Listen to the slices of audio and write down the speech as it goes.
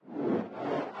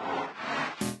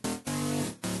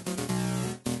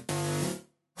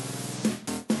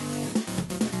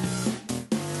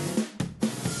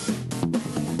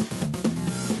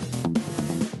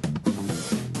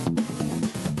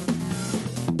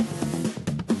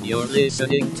You're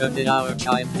listening to the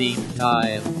Hourchive Deep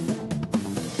Dive.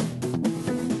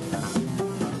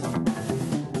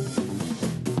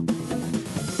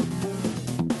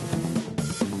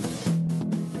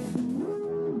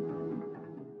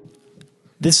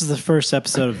 This is the first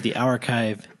episode of the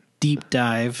Hourchive Deep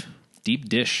Dive. Deep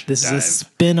dish. This dive. is a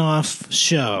spin-off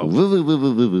show from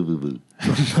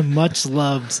the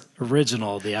much-loved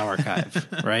original, The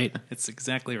Hourchive, right? It's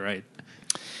exactly right.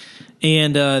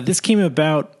 And this came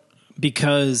about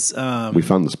because... we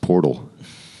found this portal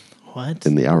what?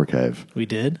 in the Hourchive. We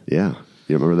did? Yeah.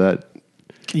 You remember that?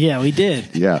 Yeah, we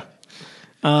did. Yeah.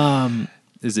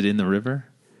 Is it in the river?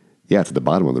 Yeah, it's at the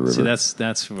bottom of the river. See,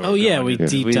 that's where Oh, we're yeah, going. we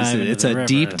deep dive into It's the a river,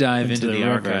 deep dive into the river.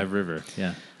 Archive River.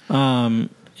 Yeah.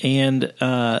 And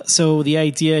so the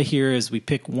idea here is we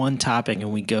pick one topic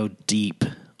and we go deep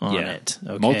on it.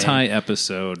 Okay?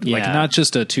 Multi-episode. Like, Yeah. not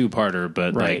just a two-parter,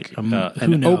 but Right. like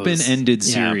Who an knows? open-ended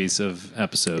Yeah. series of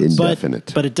episodes.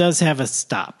 Indefinite. But it does have a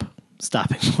stopping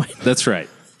point. That's right.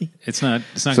 It's not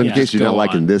So in gonna case you're go not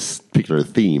liking on. this particular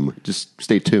theme, just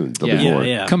stay tuned. There'll be Yeah. more.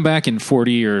 Yeah. Come back in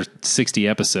 40 or 60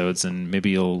 episodes and maybe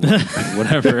you'll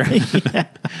whatever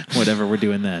whatever we're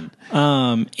doing then.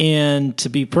 And to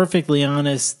be perfectly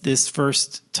honest, this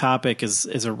first topic is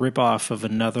a ripoff of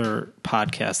another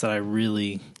podcast that I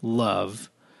really love,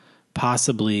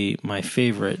 possibly my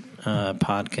favorite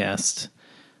podcast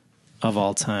of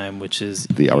all time, which is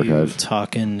The You Hourchive.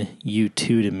 Talking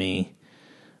U2 to Me.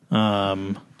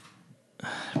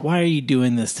 Why are you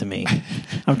doing this to me?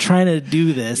 I'm trying to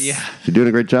do this. Yeah. You're doing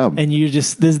a great job. And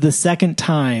this is the second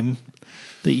time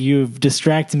that you've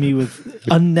distracted me with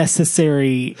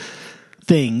unnecessary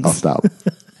things. I'll stop.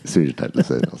 As soon as you type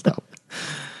this in, I'll stop.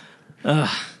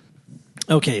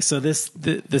 Okay, so this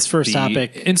first The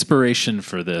topic, inspiration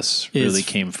for this is- really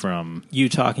came from You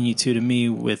Talking U2 to Me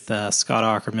with Scott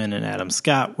Aukerman and Adam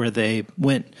Scott, where they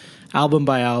went album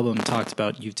by album, talked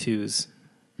about U2's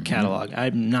catalog.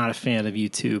 I'm not a fan of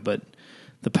U2, but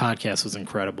the podcast was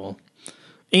incredible.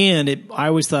 And I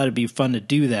always thought it'd be fun to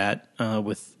do that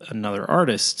with another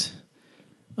artist.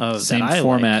 same that I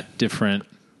format, like. different.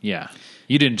 Yeah.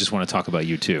 You didn't just want to talk about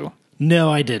U2.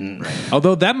 No, I didn't.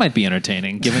 Although that might be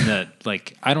entertaining, given that,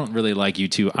 like, I don't really like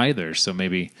U2 either. So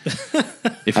maybe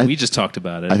if we just talked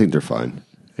about it. I think they're fine.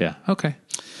 Yeah. Okay.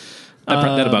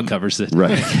 That about covers it.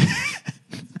 Right.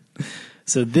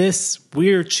 So this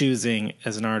we're choosing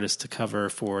as an artist to cover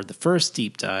for the first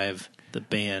deep dive, the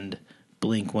band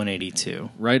Blink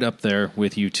 182. Right up there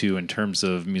with U2 in terms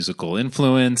of musical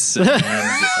influence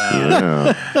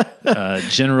and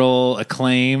general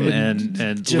acclaim and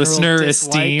general listener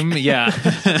dislike. esteem. Yeah.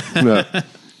 No.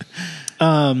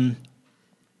 And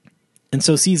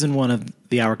so season 1 of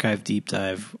the Hourchive Deep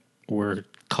Dive we're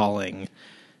calling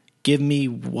Give Me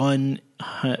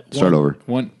Start over.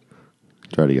 One.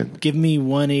 Try it again. Give Me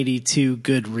 182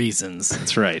 Good Reasons.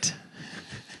 That's right.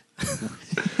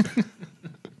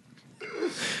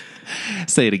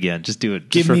 Say it again. Just do it.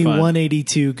 Give just for me fun.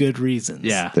 182 Good Reasons.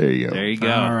 Yeah. There you go. There you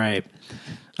go. All right.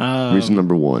 Reason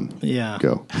number 1. Yeah.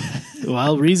 Go.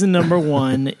 Well, reason number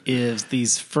 1 is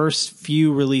these first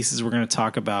few releases we're going to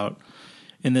talk about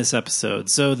in this episode.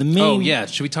 So the main... Oh, yeah.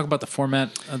 Should we talk about the format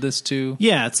of this too?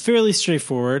 Yeah, it's fairly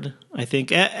straightforward. I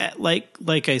think,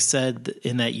 like I said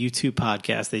in that YouTube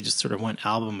podcast, they just sort of went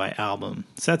album by album.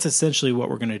 So that's essentially what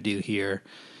we're going to do here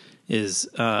is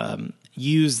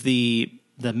use the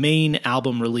main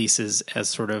album releases as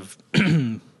sort of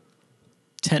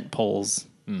tent poles.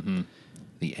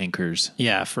 The anchors.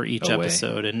 Yeah, for each Away.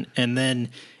 episode, and then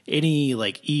any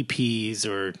like EPs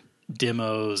or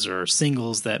demos or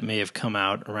singles that may have come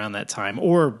out around that time,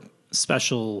 or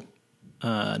special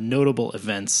notable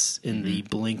events in the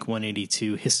Blink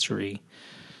 182 history.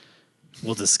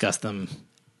 We'll discuss them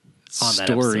on that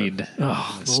Storied. episode.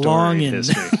 Oh, Storied long and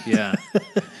history. Yeah.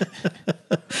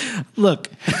 look.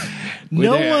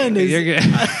 No one is. You're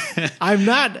good. I'm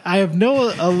not. I have no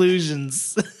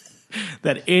illusions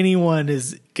that anyone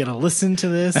is going to listen to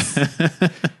this.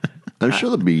 I'm sure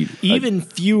there'll be... Even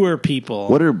fewer people.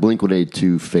 what are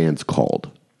Blink-182 fans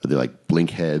called? Are they like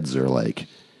Blink heads or like...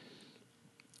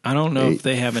 I don't know if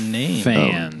they have a name.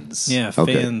 Fans. Yeah,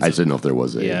 Okay. fans. I just didn't know if there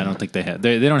was a... Yeah, I don't think they have.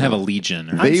 They don't have a legion.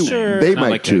 Or I'm They, sure- they not might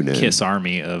like tune a in. KISS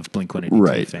army of Blink-182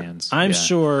 Right. fans. I'm Yeah.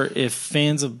 sure if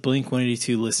fans of Blink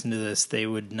 182 listen to this, they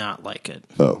would not like it.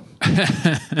 Oh.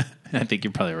 I think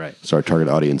you're probably right. So our target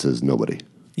audience is nobody.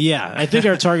 Yeah, I think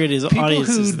our target is People audience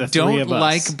who is the three don't of us.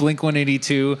 like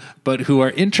Blink-182, but who are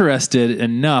interested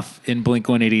enough in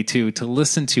Blink-182 to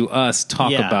listen to us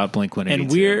talk Yeah. about Blink-182. And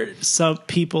we're some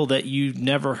people that you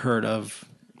never heard of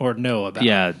or know about.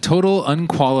 Yeah, total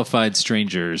unqualified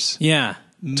strangers. Yeah.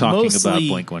 talking about mostly-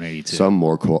 Blink-182. Some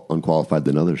more unqualified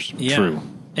than others. Yeah. True.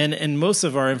 And most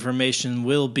of our information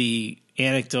will be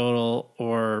anecdotal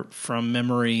or from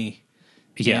memory.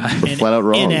 Yeah. and Flat out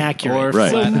wrong. inaccurate. Or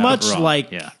Right. So flat out much wrong.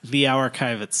 like Yeah. the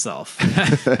Hourchive itself.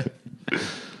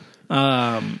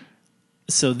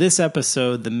 So this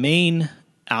episode, the main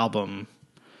album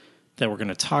that we're going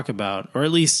to talk about, or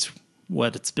at least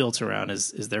what it's built around,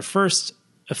 is their first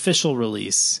official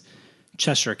release,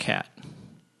 Cheshire Cat.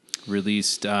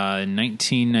 Released in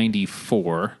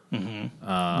 1994.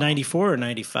 94 or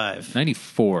 95?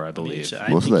 94, I believe. I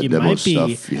Most of think that you demo might be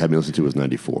stuff you had me listen to was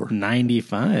 94.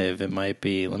 95. It might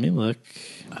be. Let me look.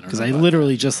 Because know I about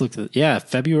literally just looked at,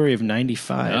 February of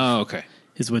 95 Oh, okay.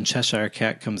 is when Cheshire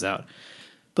Cat comes out.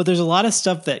 But there's a lot of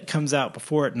stuff that comes out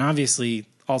before it, and obviously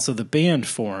also the band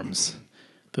forms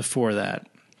before that.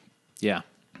 Yeah.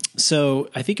 So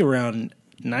I think around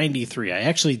 93, I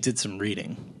actually did some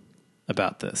reading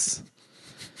about this.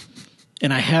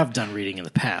 And I have done reading in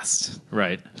the past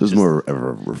Right. So it's more of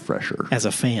a refresher. as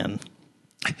a fan.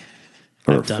 A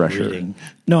I've done refresher. reading.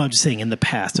 No, I'm just saying in the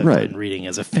past I've Right. done reading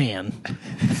as a fan.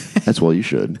 That's well, you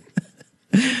should.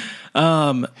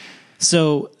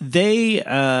 So they,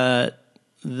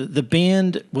 the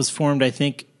band was formed, I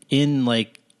think, in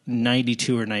like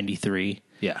 92 or 93.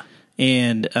 Yeah.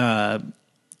 And the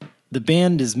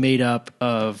band is made up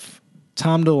of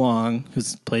Tom DeLonge, who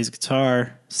plays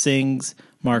guitar, sings,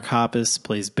 Mark Hoppus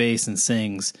plays bass and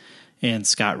sings, and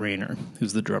Scott Rayner,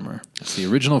 who's the drummer. It's the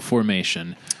original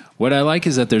formation. What I like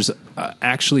is that there's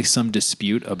actually some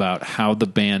dispute about how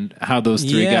those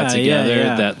three Yeah, got together.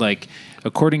 yeah. That, like,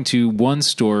 according to one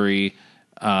story,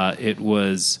 it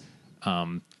was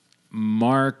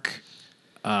Mark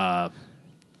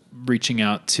reaching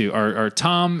out to, or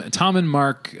Tom and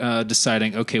Mark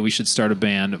deciding, okay, we should start a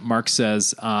band. Mark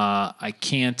says, I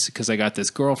can't because I got this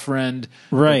girlfriend.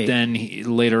 Right. But then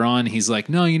later on, he's like,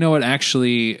 no, you know what?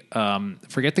 Actually,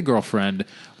 forget the girlfriend.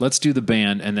 Let's do the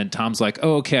band. And then Tom's like,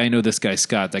 oh, okay, I know this guy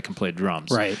Scott that can play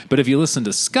drums. Right. But if you listen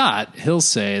to Scott, he'll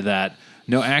say that,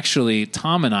 no, actually,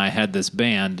 Tom and I had this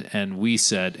band, and we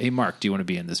said, hey, Mark, do you want to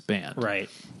be in this band? Right.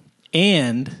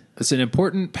 And It's an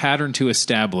important pattern to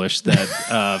establish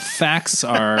that facts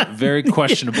are very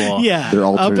questionable. They're up in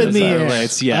alternate the air.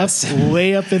 satellites, yes.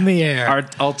 Way up in the air. Our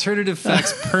alternative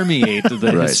facts permeate the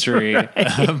Right. history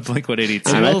of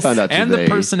Blink-182 And I found out and today the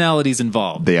personalities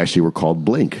involved. they actually were called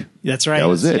Blink. That's right. That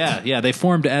was it. Yeah, they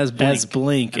formed as Blink. As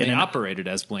Blink. And they And- operated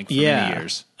as Blink for Yeah. many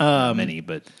years. Many,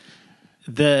 but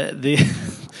The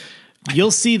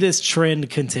you'll see this trend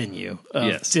continue of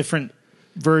Yes. different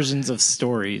versions of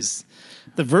stories.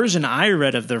 The version I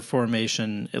read of their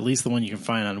formation, at least the one you can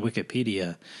find on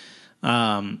Wikipedia,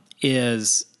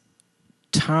 is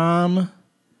Tom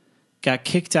got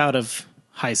kicked out of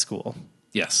high school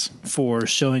yes. for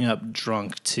showing up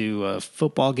drunk to a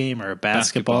football game or a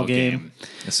basketball game.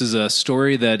 This is a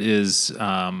story that is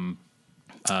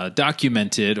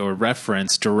documented or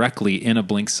referenced directly in a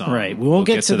Blink song. Right. We won't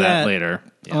We'll get to that later.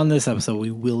 on this episode.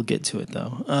 We will get to it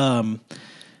though.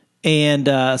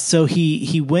 So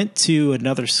he went to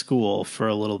another school for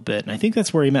a little bit, and I think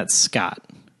that's where he met Scott.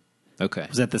 Okay.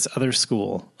 Was at this other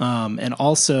school, and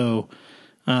also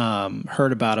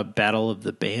heard about a battle of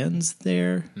the bands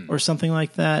there or something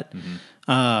like that.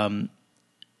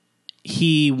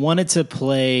 He wanted to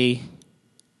play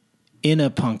in a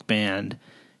punk band,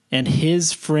 and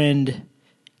his friend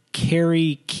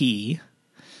Carrie Key's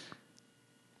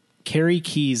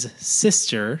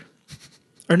sister.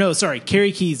 Or no, sorry,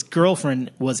 Carrie Key's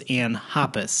girlfriend was Ann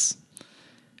Hoppus,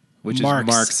 Which Mark's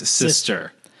is Mark's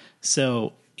sister.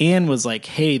 So Ann was like,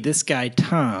 "Hey, this guy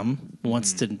Tom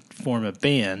wants to form a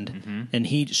band," and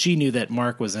she knew that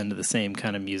Mark was into the same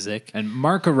kind of music. And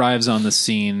Mark arrives on the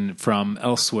scene from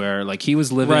elsewhere. Like he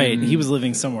was living Right, he was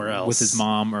living somewhere else with his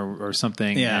mom or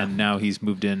something, Yeah. and now he's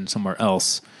moved in somewhere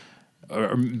else.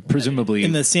 Or presumably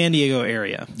in the San Diego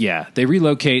area. Yeah, they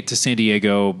relocate to San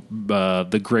Diego,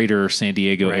 the greater San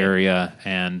Diego Right. area,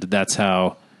 and that's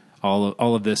how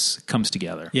all of this comes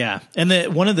together. Yeah,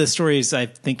 and one of the stories I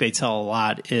think they tell a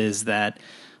lot is that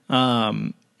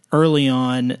early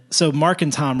on, so Mark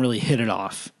and Tom really hit it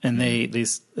off, and they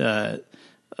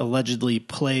allegedly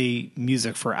play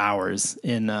music for hours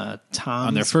in Tom's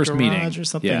On their first garage meeting. or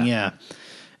something. Yeah.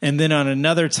 And then on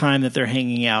another time that they're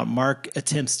hanging out, Mark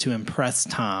attempts to impress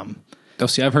Tom. Oh,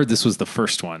 see, I've heard this was the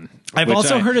first one. I've which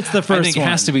also heard it's the I first think it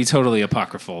has one. to be totally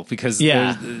apocryphal because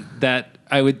Yeah.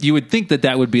 you would think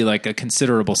that would be like a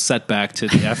considerable setback to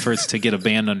the efforts to get a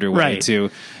band underway Right. to,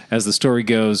 as the story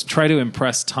goes, try to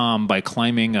impress Tom by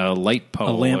climbing a light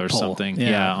pole lamp or pole. something.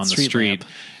 Yeah, On the street street. lamp.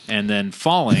 and then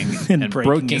falling and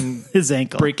breaking his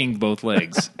ankle, breaking both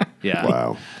legs. Yeah.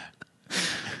 Wow.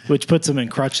 which puts him in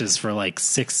crutches for like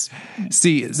 6.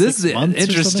 See, this is months or something?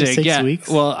 interesting. 6 Yeah. weeks?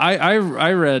 Well, I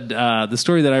read the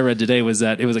story that I read today was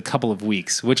that it was a couple of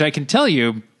weeks, which I can tell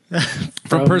you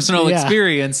from personal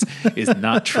experience is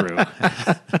not true.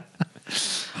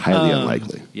 Highly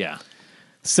unlikely. Yeah.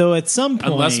 So at some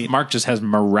point, Unless Mark just has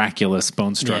miraculous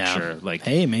bone structure, like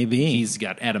hey, maybe he's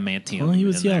got adamantium. Well, he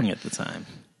was in young there. at the time.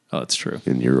 Oh, that's true.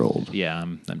 And you're old. Yeah,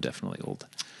 I'm definitely old.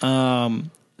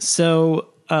 So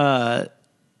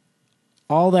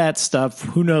all that stuff,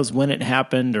 who knows when it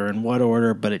happened or in what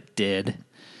order, but it did.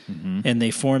 Mm-hmm. And they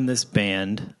formed this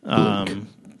band that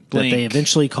they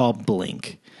eventually called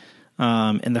Blink.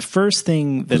 And the first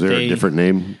thing that was there a different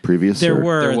name previous? There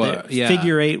or? were. Yeah.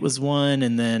 Figure Eight was one,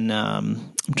 and then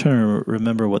I'm trying to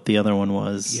remember what the other one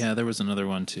was. Yeah, there was another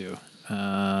one too.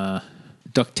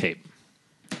 Duct tape.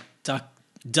 Duck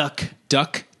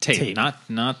Tape.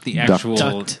 Not the Duct. actual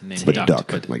Duct name. tape. Duct,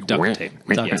 Duck. Like duct tape.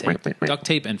 Duct Yeah. tape. Duct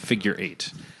tape and Figure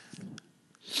Eight.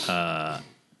 And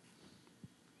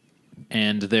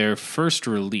their first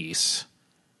release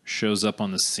shows up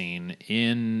on the scene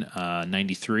in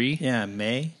 93. Yeah,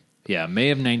 May. Yeah,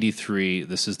 May of 93.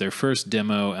 This is their first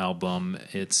demo album.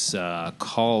 It's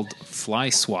called Fly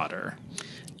Swatter.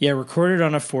 Yeah, recorded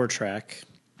on a 4-track.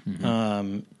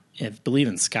 I believe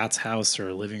in Scott's house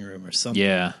or living room or something.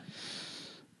 Yeah.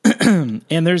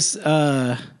 And there's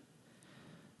I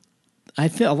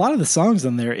feel a lot of the songs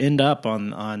on there end up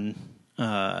on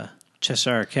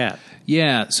Cheshire Cat.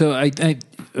 Yeah, so I think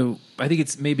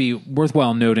it's maybe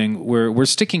worthwhile noting we're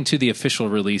sticking to the official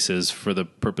releases for the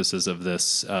purposes of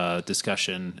this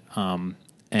discussion,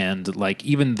 and like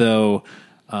even though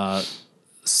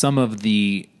some of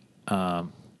these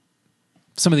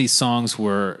songs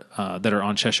were that are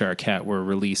on Cheshire Cat were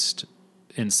released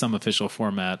in some official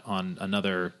format on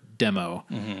another demo.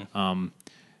 Mm-hmm.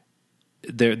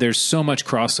 There's so much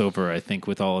crossover, I think,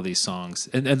 with all of these songs,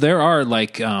 and there are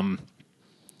like.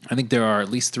 I think there are at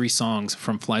least 3 songs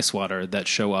from Fly Swatter that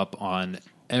show up on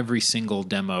every single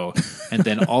demo, and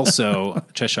then also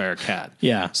Cheshire Cat.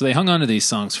 Yeah. So they hung on to these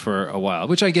songs for a while,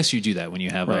 which I guess you do that when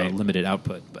you have a Right. limited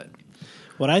output. But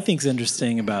What I think is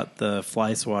interesting about the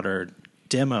Fly Swatter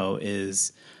demo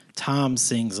is Tom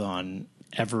sings on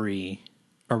every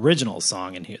original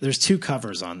song in here. There's 2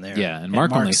 covers on there. Yeah, and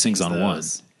Mark only sings on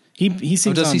those. He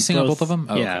sings. does on he sing on both of them?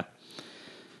 Oh, yeah.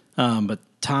 But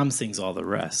Tom sings all the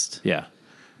rest. yeah.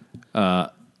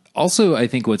 Also, I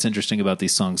think what's interesting about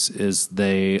these songs is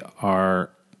they are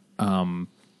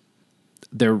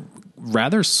they're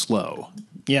rather slow.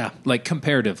 Yeah. Like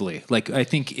comparatively, like I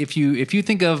think if you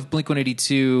think of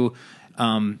Blink-182,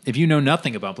 if you know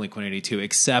nothing about Blink-182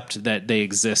 except that they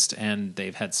exist and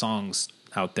they've had songs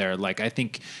out there, like I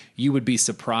think you would be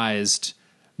surprised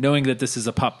knowing that this is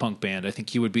a pop punk band. I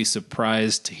think you would be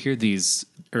surprised to hear these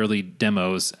early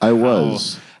demos. I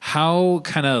was. How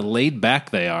kind of laid back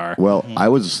they are. Well, I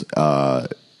was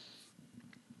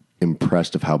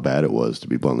impressed of how bad it was, to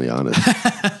be bluntly honest.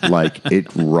 Like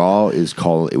it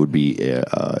would be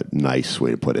a nice way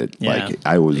to put it. Yeah. Like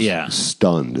I was Yeah.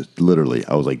 stunned, literally.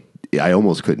 I was like, I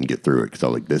almost couldn't get through it because I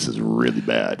was like, this is really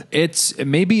bad. It's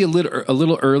maybe a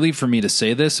little early for me to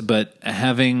say this, but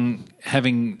having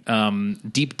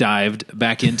deep dived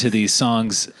back into these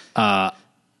songs,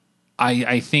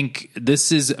 I think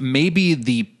this is maybe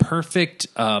the perfect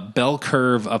bell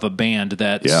curve of a band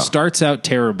that starts out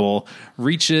terrible,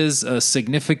 reaches a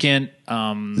significant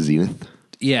Zenith.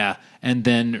 yeah, and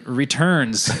then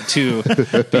returns to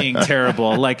being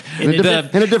terrible. Like In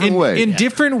a different way. In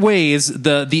different ways,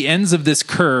 the ends of this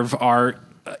curve are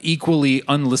equally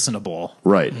unlistenable.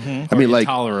 Right. I mean, like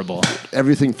intolerable.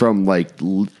 everything from like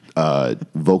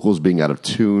vocals being out of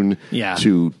tune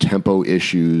to tempo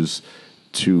issues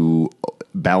to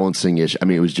balancing issues. I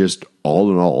mean, it was just all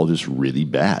in all just really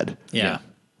bad. Yeah.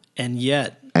 And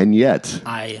yet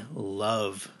I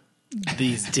love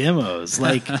these demos.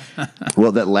 Like,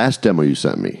 well, that last demo you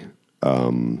sent me,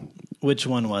 which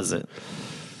one was it?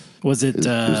 Was it, was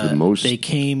the most, They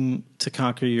Came to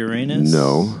Conquer Uranus?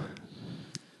 No.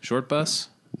 Short Bus?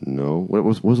 No. What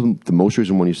wasn't the most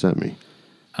recent one you sent me?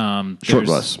 Short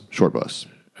Bus.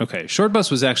 Okay. Short Bus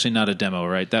was actually not a demo,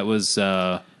 right? That was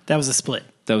a split.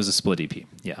 That was a split EP.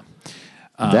 Yeah.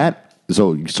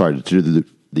 So sorry to do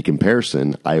the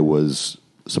comparison. I was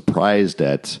surprised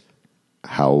at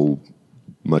how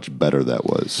much better that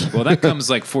was. Well, that comes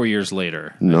like 4 years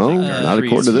later. No, not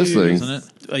according to this thing. Isn't it?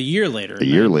 A year later. A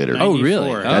year later. Oh,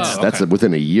 really? 94. That's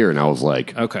within a year, and I was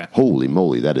like, Okay. holy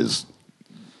moly, that is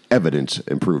evident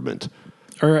improvement.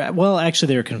 Or, well, actually,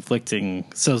 they were conflicting.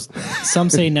 So some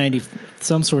say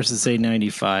Some sources say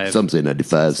 95. Some say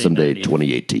 95. Some say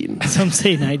 2018. Some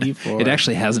say 94. It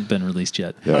actually hasn't been released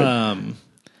yet.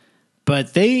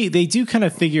 But they do kind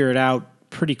of figure it out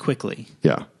pretty quickly.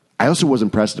 Yeah. I also was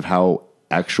impressed of how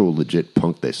actual legit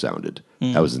punk they sounded.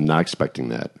 I was not expecting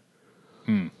that.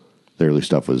 The early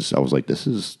stuff was, I was like, this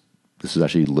is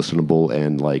actually listenable,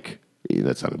 and like,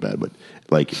 that sounded bad, but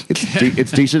like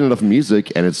it's decent enough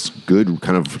music, and it's good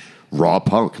kind of raw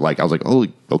punk. Like I was like, oh,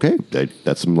 okay,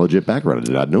 that's some legit background. I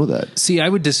did not know that. See, I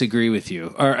would disagree with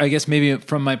you, or I guess maybe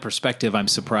from my perspective, I'm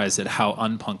surprised at how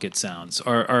unpunk it sounds,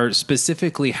 or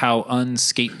specifically how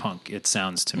unskate punk it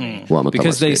sounds to me. Well,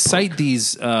 because they cite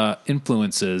these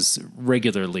influences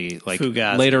regularly. Like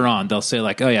Fugazi. Later on, they'll say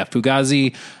like, oh yeah,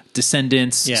 Fugazi,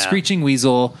 Descendants, Screeching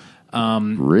Weasel.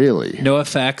 Really?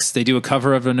 NoFX. They do a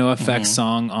cover of a NoFX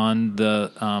song on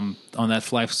the on that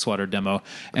Fly Swatter demo,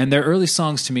 and their early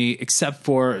songs to me, except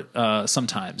for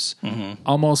Sometimes,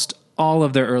 almost all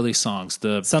of their early songs.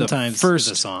 Sometimes the first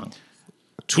is a song.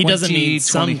 20, He doesn't mean 20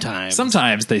 sometimes.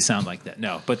 Sometimes they sound like that.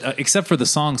 No, but except for the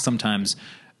song Sometimes,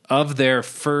 of their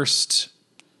first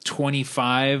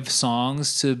 25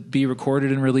 songs to be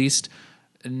recorded and released,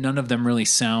 none of them really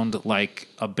sound like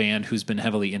a band who's been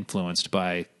heavily influenced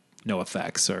by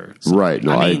NoFX or something. Right.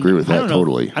 No, I agree with that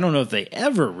totally. I don't know if they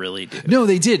ever really do. No,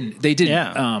 they didn't. They didn't.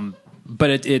 Yeah.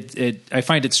 But I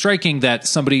find it striking that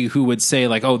somebody who would say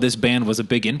like, "Oh, this band was a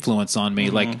big influence on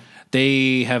me," like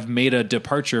they have made a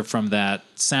departure from that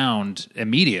sound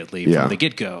immediately from the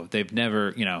get-go. They've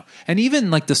never, and even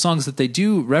like the songs that they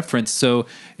do reference. So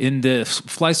in the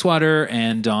Fly Swatter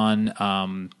and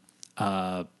on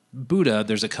Buddha,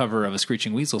 there's a cover of a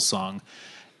Screeching Weasel song,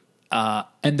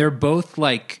 and they're both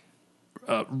like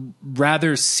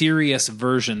rather serious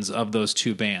versions of those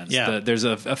two bands. Yeah. There's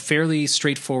a fairly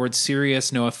straightforward,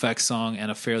 serious NoFX song and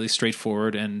a fairly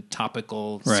straightforward and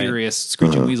topical, serious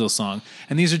Screeching Weasel song.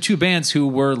 And these are two bands who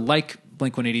were, like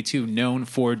Blink-182, known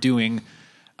for doing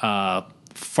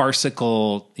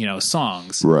farcical,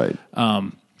 songs. Right.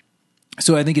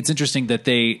 So I think it's interesting that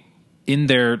they, in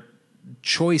their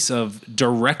choice of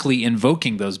directly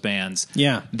invoking those bands,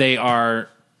 they are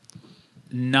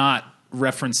not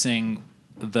referencing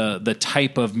the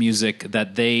type of music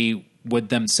that they would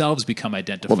themselves become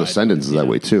identified. Well, Descendants is that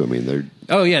way too. I mean, they're.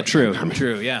 Oh yeah, true,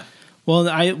 yeah. Well,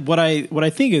 what I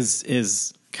think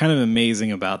is kind of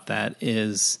amazing about that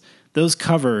is those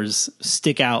covers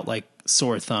stick out like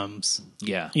sore thumbs.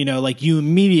 Yeah, like you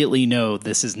immediately know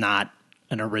this is not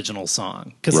an original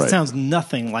song because it sounds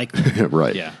nothing like that.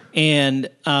 Right. Yeah, and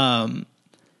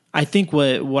I think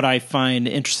what I find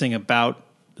interesting about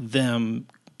them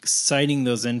citing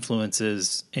those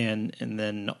influences and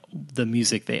then the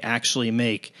music they actually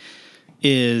make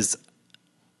is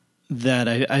that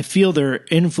I feel they're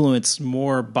influenced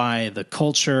more by the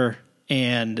culture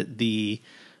and the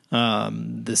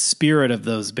spirit of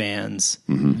those bands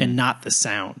and not the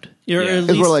sound.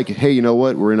 Because we're like, hey, you know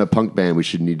what? We're in a punk band. We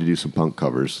should need to do some punk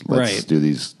covers. Let's do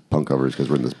these punk covers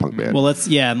because we're in this punk band. Well,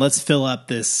 let's fill up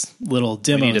this little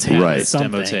demo tape. Right.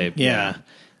 Demo tape. Yeah.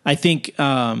 I think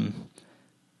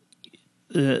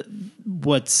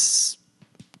what's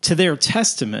to their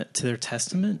testament, I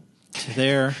know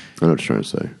what you're trying to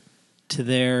say. To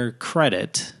their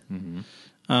credit,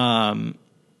 a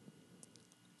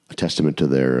testament to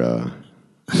their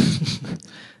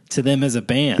to them as a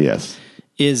band, yes,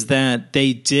 is that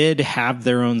they did have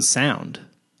their own sound.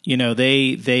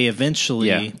 They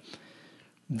eventually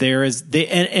there is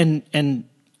and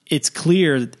it's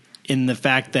clear in the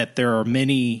fact that there are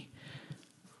many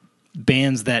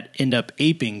bands that end up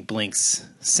aping Blink's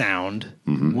sound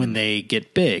when they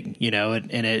get big,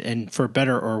 and for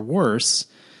better or worse,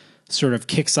 sort of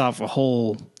kicks off a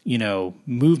whole,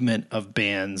 movement of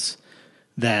bands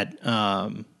that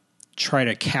try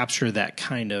to capture that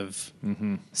kind of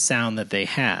sound that they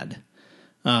had.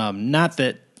 Not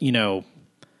that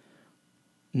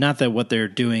what they're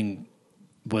doing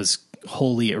was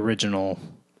wholly original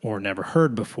or never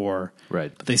heard before.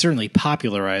 Right. But they certainly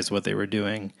popularized what they were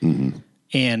doing.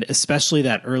 And especially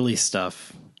that early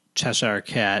stuff, Cheshire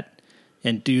Cat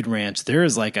and Dude Ranch, there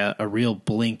is like a real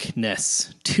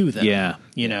Blinkness to them. Yeah.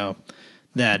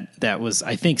 That was,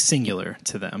 I think, singular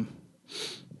to them.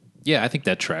 Yeah, I think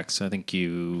that tracks. I think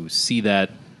you see that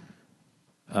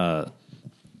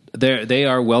they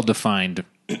are well defined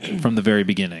from the very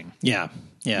beginning. Yeah.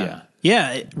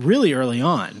 Really early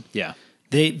on. Yeah.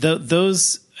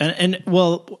 Those and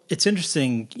it's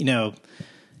interesting,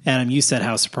 Adam, you said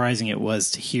how surprising it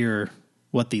was to hear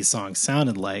what these songs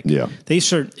sounded like. Yeah.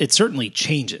 It certainly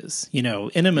changes.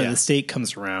 Enema of the State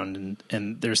comes around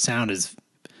and their sound is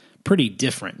pretty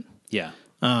different. Yeah.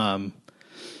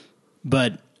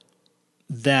 But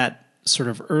that sort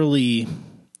of early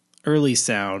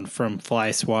sound from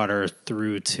Fly Swatter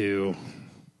through to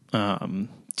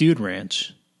Dude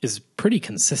Ranch is pretty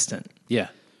consistent. Yeah.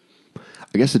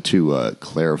 I guess to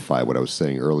clarify what I was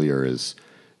saying earlier is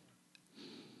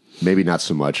maybe not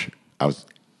so much. I was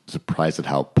surprised at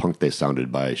how punk they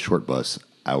sounded by Short Bus.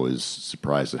 I was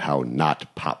surprised at how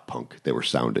not pop punk they were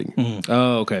sounding.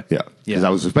 Oh, okay. Yeah, because I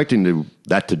was expecting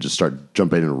that to just start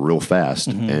jumping in real fast,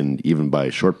 and even by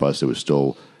Short Bus, it was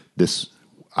still this.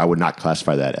 I would not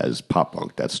classify that as pop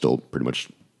punk. That's still pretty much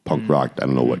punk rock. I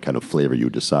don't know what kind of flavor you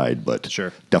decide, but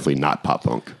Sure. definitely not pop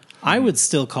punk. I would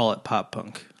still call it pop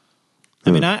punk. I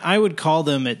mean, I would call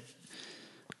them it.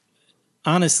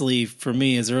 Honestly, for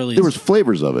me, as early There was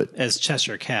flavors of it. as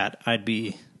Cheshire Cat, I'd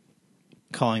be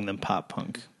calling them pop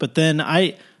punk. But then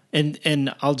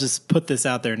and I'll just put this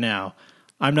out there now.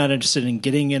 I'm not interested in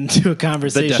getting into a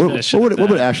conversation What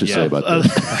would Ashley say about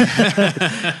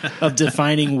this? of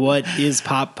defining what is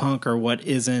pop punk or what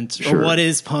isn't, Sure. or what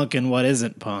is punk and what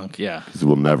isn't punk. Yeah. 'Cause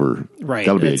we'll never. Right.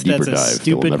 That'll be a deeper that's a dive. that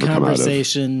we'll stupid never come out of.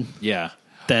 conversation. Yeah.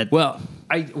 That Well,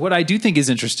 what I do think is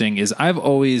interesting is I've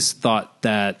always thought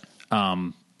that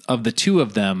of the two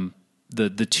of them, the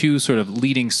two sort of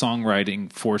leading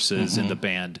songwriting forces in the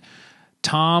band,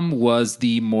 Tom was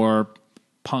the more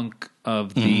punk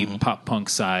of the pop punk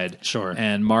side. Sure.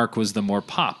 And Mark was the more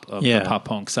pop of the pop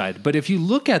punk side. But if you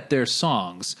look at their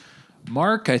songs,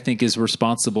 Mark, I think, is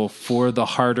responsible for the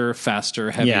harder,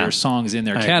 faster, heavier songs in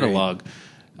their catalog,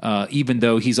 even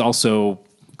though he's also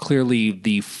clearly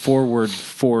the forward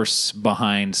force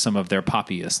behind some of their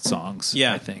poppiest songs,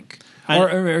 I think.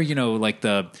 Or you know, like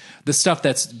the stuff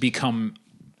that's become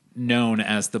known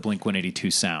as the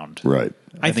Blink-182 sound. Right.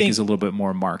 I think is a little bit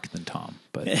more Mark than Tom.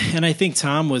 But And I think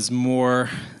Tom was more.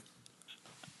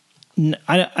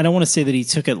 I don't want to say that he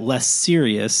took it less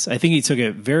serious. I think he took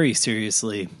it very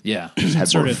seriously. yeah. Had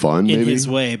sort more of fun, in maybe. his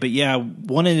way. But yeah,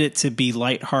 wanted it to be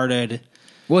lighthearted.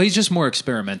 Well, he's just more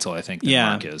experimental, I think, than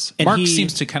Mark is. And Mark he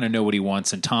seems to kind of know what he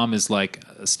wants, and Tom is like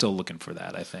still looking for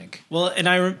that, I think. Well, and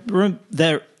I remember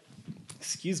that.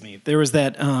 Excuse me. There was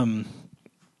that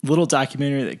little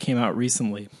documentary that came out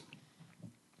recently.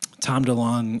 Tom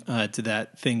DeLonge did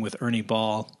that thing with Ernie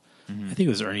Ball. I think it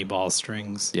was Ernie Ball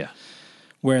Strings. Yeah.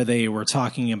 Where they were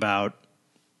talking about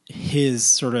his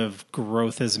sort of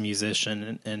growth as a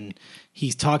musician. And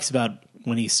he talks about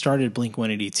when he started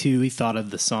Blink-182, he thought of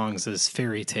the songs as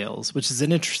fairy tales, which is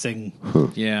an interesting,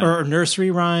 or nursery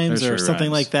rhymes or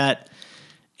something like that.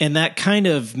 And that kind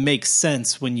of makes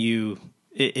sense when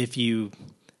if you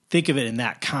think of it in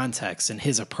that context and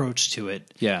his approach to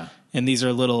it. Yeah. And these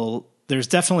are there's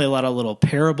definitely a lot of little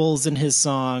parables in his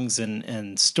songs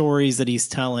and stories that he's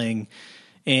telling.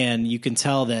 And you can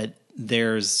tell that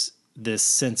there's this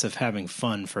sense of having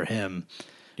fun for him.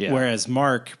 Yeah. Whereas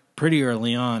Mark, pretty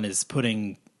early on, is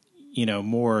putting,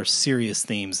 more serious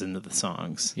themes into the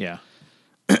songs. Yeah.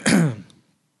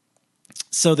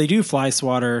 So they do Fly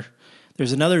Swatter.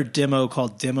 There's another demo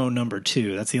called Demo Number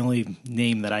 2. That's the only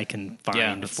name that I can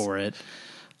find for it.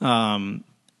 And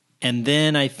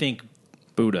then I think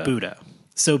Buddha.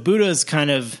 So Buddha is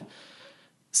kind of,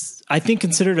 I think,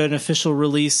 considered an official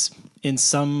release in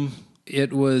some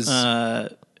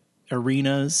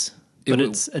arenas, but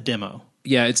it's a demo.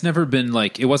 Yeah, it's never been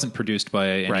it wasn't produced by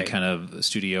any kind of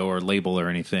studio or label or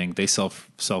anything. They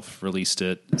self-released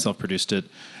it, self-produced it.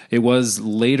 It was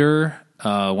later,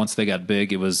 once they got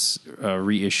big, it was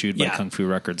reissued by Kung Fu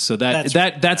Records. So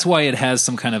that's why it has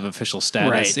some kind of official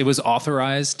status. Right. It was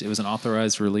authorized. It was an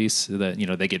authorized release that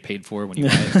they get paid for when you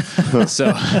buy it.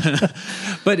 So,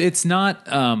 but it's not.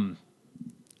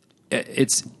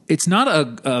 It's not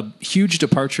a huge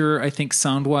departure, I think,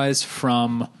 sound-wise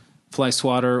from Fly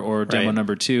Swatter or Demo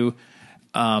Number 2.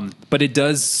 But it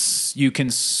does, you can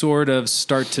sort of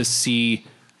start to see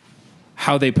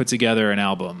how they put together an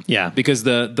album. Yeah. Because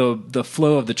the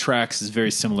flow of the tracks is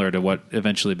very similar to what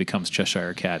eventually becomes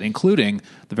Cheshire Cat, including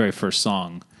the very first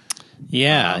song.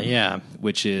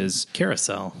 Which is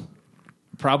Carousel.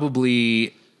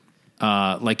 Probably...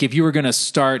 if you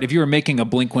were making a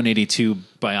Blink-182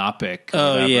 biopic,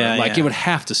 it would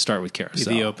have to start with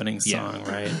Carousel. The opening song,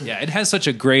 right? Yeah, it has such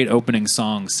a great opening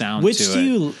song sound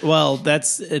to it. Well,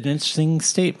 that's an interesting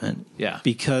statement. Yeah.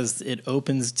 Because it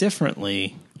opens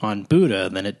differently on Buddha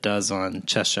than it does on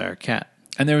Cheshire Cat.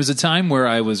 And there was a time where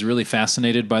I was really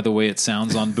fascinated by the way it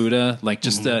sounds on Buddha.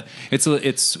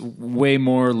 It's way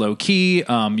more low key.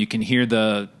 You can hear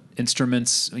the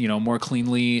instruments, more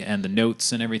cleanly, and the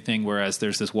notes and everything, whereas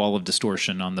there's this wall of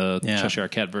distortion on the Cheshire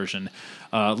Cat version.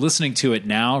 Listening to it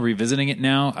now, revisiting it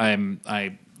now,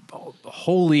 I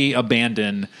wholly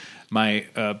abandon my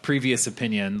previous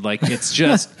opinion. Like it's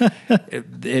just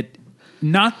it.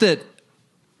 Not that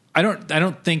I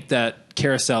don't think that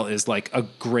Carousel is like a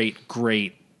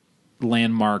great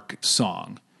landmark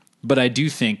song, but I do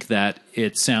think that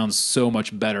it sounds so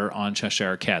much better on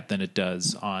Cheshire Cat than it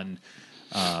does on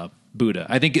Buddha.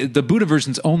 I think the Buddha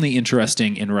version's only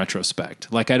interesting in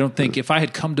retrospect. Like I don't think if I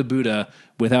had come to Buddha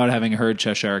without having heard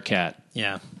Cheshire Cat,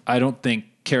 I don't think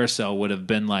Carousel would have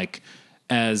been like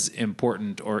as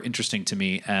important or interesting to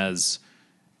me as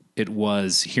it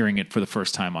was hearing it for the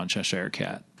first time on Cheshire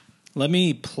Cat. I'm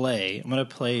going to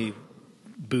play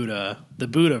the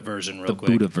Buddha version real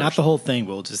quick. Buddha version. Not the whole thing,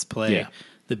 we'll just play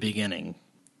the beginning.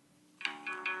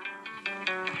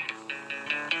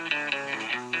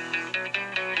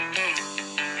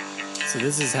 So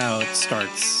this is how it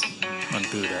starts on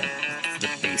Buddha. The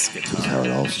bass guitar. That's how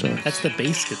it all starts. That's the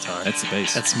bass guitar. That's the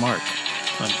bass. That's Mark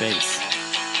on bass.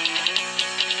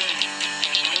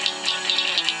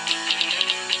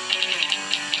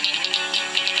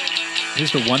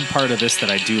 Here's the one part of this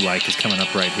that I do like is coming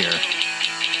up right here.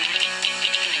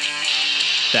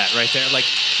 That right there. Like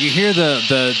you hear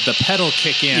the pedal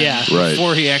kick in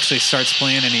before he actually starts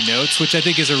playing any notes, which I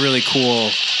think is a really cool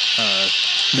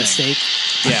mistake.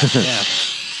 Yeah. Yeah.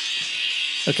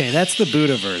 Okay, that's the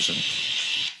Buddha version.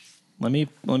 Let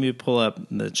me pull up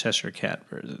the Cheshire Cat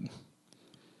version.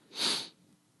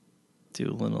 Do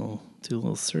a little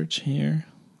search here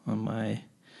on my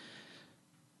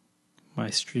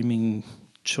streaming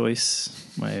choice.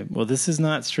 Well, this is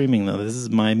not streaming though. This is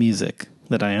my music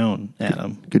that I own,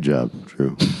 Adam. Good job,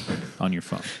 Drew. On your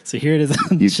phone. So here it is.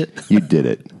 On You did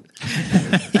it.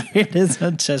 Here it is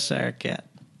on Cheshire Cat.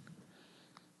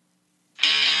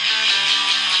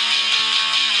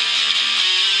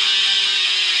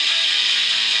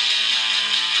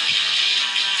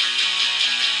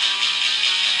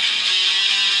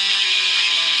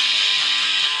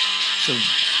 So,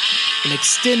 an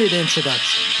extended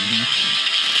introduction.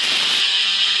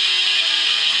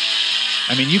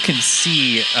 I mean, you can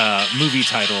see movie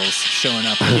titles showing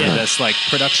up in this, like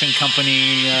production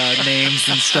company names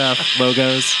and stuff,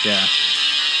 logos. Yeah.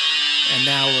 And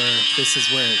now this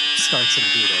is where it starts in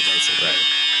Buddha, basically. Right.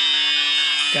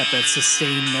 Got that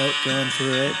sustained note going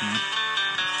through it.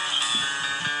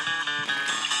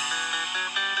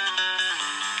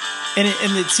 And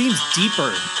it seems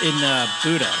deeper in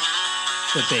Buddha,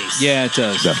 the bass. Yeah, it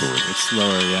does. Definitely. It's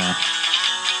lower, yeah.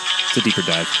 It's a deeper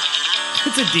dive.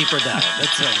 It's a deeper dive.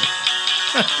 That's right.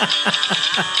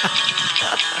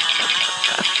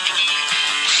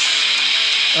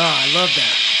 Oh, I love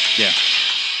that. Yeah.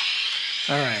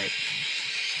 All right.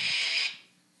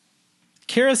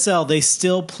 Carousel, they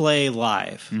still play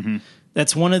live. Mm-hmm.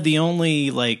 That's one of the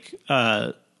only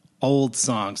old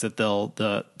songs that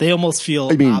they almost feel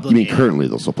obligated. You mean currently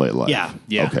they'll still play it live?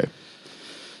 Yeah. Okay.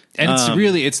 And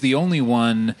it's the only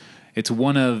one. It's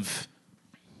one of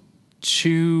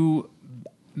 2,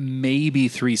 maybe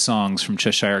 3 songs from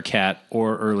Cheshire Cat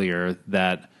or earlier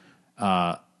that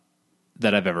I've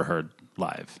ever heard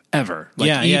live ever.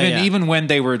 Even when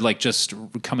they were like just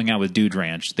coming out with Dude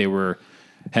Ranch, they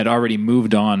had already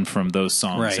moved on from those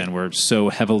songs and were so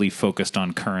heavily focused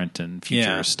on current and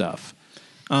future stuff.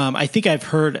 I think I've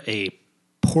heard a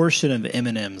portion of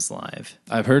Eminem's live.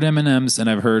 I've heard Eminem's and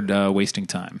I've heard Wasting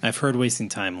Time. I've heard Wasting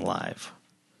Time live.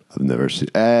 I've never seen.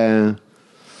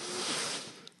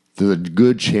 There's a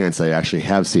good chance I actually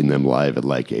have seen them live at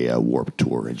like a Warped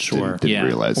Tour and didn't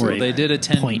realize or it. They did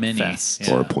attend Point Mini Fest.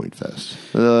 Or a Point Fest.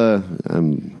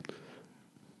 I'm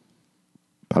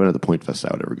probably not the Point Fest I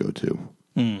would ever go to.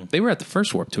 They were at the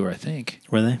first Warped Tour, I think.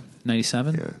 Were they?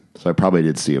 97? Yeah. So I probably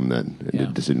did see them then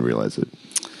and just didn't realize it.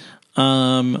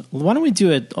 Why don't we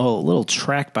do a little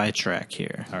track by track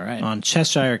here? All right. On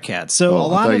Cheshire Cat.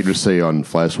 So I thought you'd just say on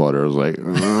Fly Swatter. I was like, do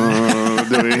we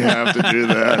have to do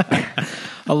that?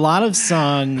 A lot of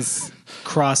songs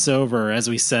cross over, as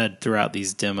we said, throughout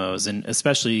these demos, and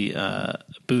especially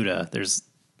Buddha. There's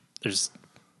a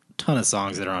ton of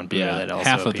songs that are on Buddha that also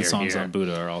half of the songs here. on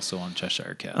Buddha are also on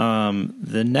Cheshire Cat.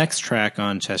 The next track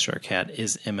on Cheshire Cat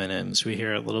is Eminem's. Should we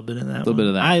hear a little bit of that? Bit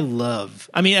of that.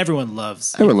 Everyone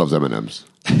loves M&M's.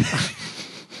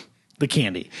 the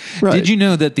candy. Right. Did you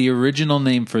know that the original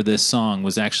name for this song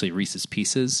was actually Reese's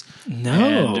Pieces?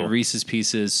 No. And Reese's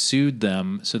Pieces sued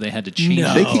them, so they had to change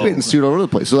No. it. They keep getting sued all over the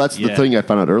place. So that's the Yeah. thing I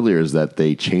found out earlier is that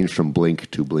they changed from Blink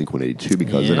to Blink-182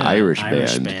 because an Irish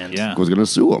band was going to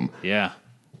sue them. Yeah.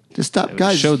 Just stop,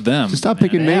 guys. showed them. Just stop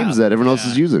picking names that everyone else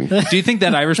is using. Do you think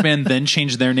that Irish band then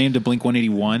changed their name to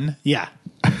Blink-181? Yeah.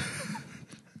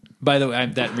 By the way,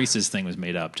 that Reese's thing was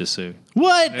made up, just so...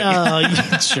 What? Oh, you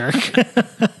jerk.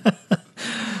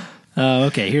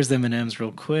 Okay, here's M&M's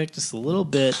real quick, just a little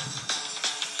bit.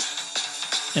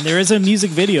 And there is a music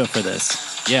video for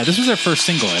this. Yeah, this was their first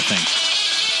single, I think.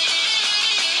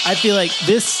 I feel like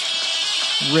this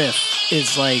riff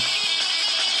is like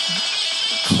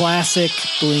classic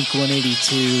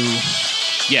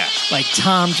Blink-182. Yeah. Like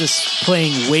Tom just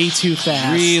playing way too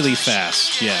fast. Really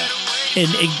fast, yeah. And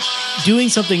doing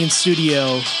something in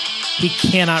studio he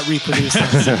cannot reproduce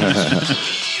that.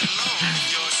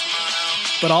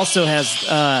 But also has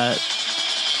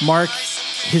Mark,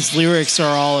 his lyrics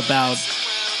are all about,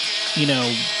 you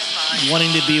know,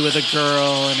 wanting to be with a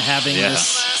girl and having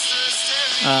this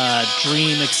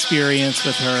dream experience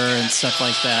with her and stuff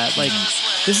like that. Like,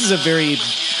 this is a very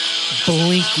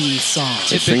Blinky song.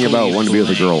 They sing about wanting to be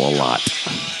with a girl a lot.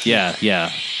 Yeah,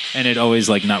 yeah. And it always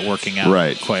like not working out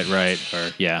quite right. Or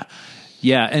yeah.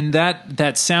 Yeah, and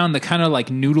that sound, the kind of like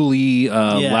noodly,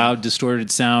 loud,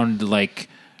 distorted sound, like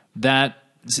that.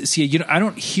 See, you know, I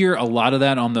don't hear a lot of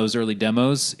that on those early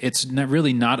demos. It's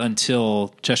really not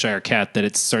until Cheshire Cat that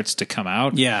it starts to come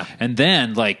out. Yeah. And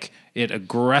then, like, it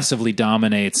aggressively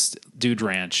dominates Dude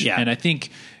Ranch. Yeah. And I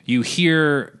think you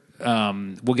hear,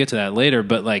 we'll get to that later,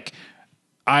 but, like,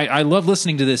 I love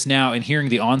listening to this now and hearing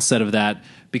the onset of that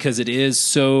because it is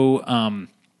so,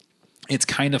 it's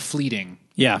kind of fleeting.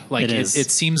 Yeah, like it is.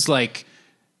 It seems like...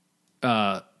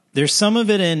 there's some of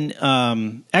it in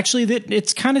actually that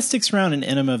it's kind of sticks around in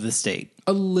Enema of the State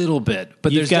a little bit,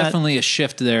 but there's definitely a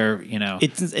shift there. You know,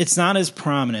 it's not as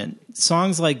prominent.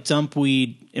 Songs like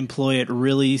Dumpweed employ it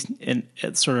really in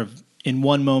sort of in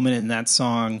one moment in that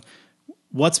song.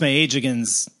 What's My Age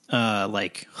Again's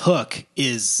like hook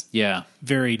is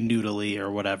very noodly or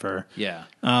whatever. Yeah,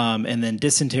 and then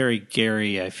Dysentery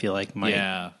Gary, I feel like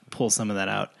might pull some of that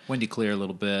out. Wendy Clear a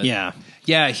little bit. Yeah.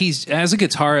 He's as a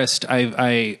guitarist,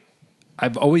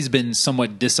 I've always been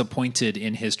somewhat disappointed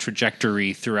in his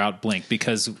trajectory throughout Blink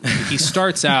because he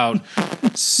starts out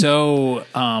so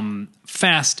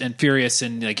fast and furious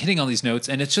and like hitting all these notes,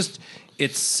 and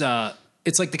it's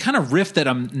like the kind of riff that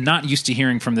I'm not used to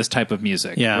hearing from this type of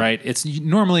music. Yeah. Right. It's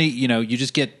normally, you know, you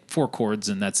just get 4 chords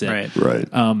and that's it. Right.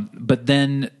 But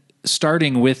then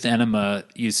starting with Enema,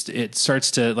 it starts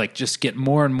to like just get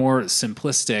more and more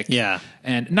simplistic. Yeah.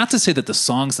 And not to say that the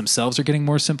songs themselves are getting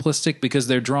more simplistic because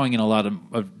they're drawing in a lot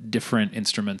of different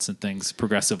instruments and things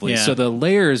progressively. Yeah. So the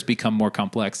layers become more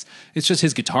complex. It's just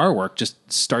his guitar work just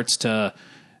starts to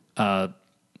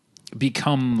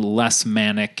become less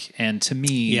manic and to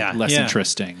me less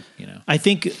interesting. You know, I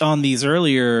think on these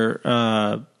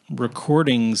earlier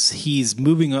recordings, he's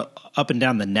moving up and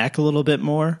down the neck a little bit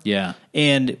more. Yeah.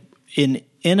 And in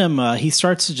Enema, he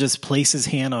starts to just place his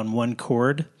hand on one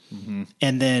chord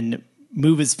and then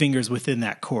move his fingers within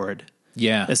that chord.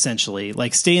 Yeah. Essentially.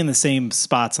 Like stay in the same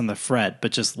spots on the fret,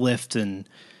 but just lift and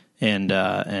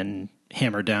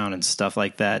hammer down and stuff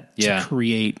like that to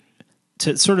create,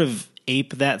 to sort of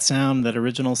ape that sound, that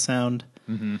original sound.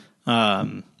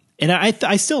 And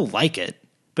I still like it,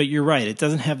 but you're right. It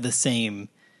doesn't have the same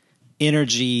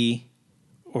energy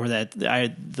or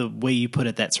the way you put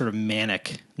it, that sort of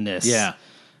manicness. Yeah.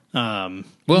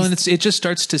 Well, and it just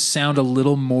starts to sound a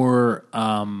little more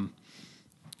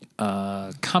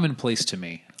commonplace to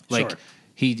me. Like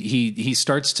he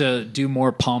starts to do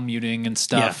more palm muting and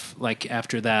stuff like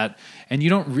after that, and you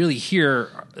don't really hear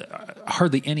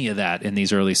hardly any of that in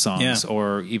these early songs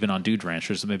or even on Dude Ranch.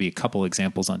 There's maybe a couple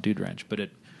examples on Dude Ranch, but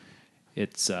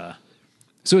it's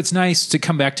so it's nice to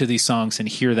come back to these songs and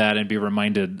hear that and be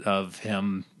reminded of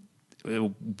him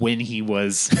when he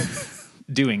was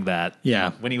doing that.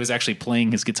 Yeah. When he was actually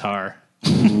playing his guitar.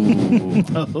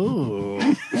 Oh.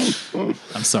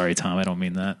 I'm sorry, Tom. I don't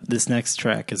mean that. This next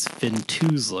track is Finn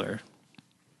Toozler.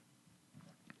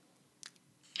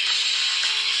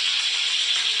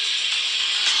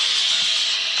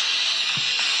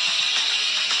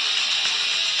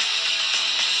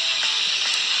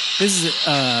 This is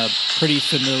a pretty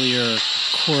familiar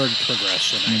chord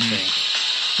progression, I think,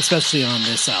 especially on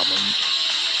this album.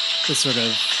 This sort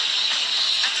of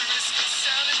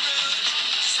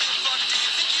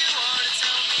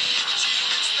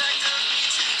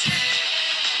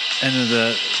and his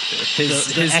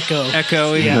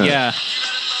echo, yeah.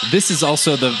 This is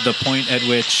also the point at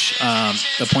which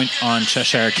the point on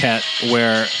Cheshire Cat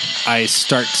where I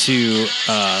start to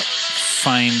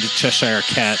find Cheshire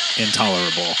Cat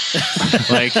intolerable.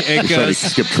 Like it goes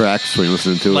skip tracks when you're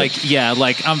listening to it.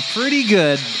 Like I'm pretty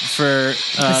good for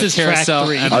this is Carousel.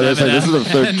 track 3. This is the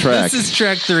third track. This is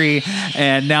track 3,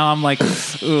 and now I'm like,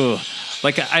 ooh.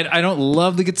 Like I don't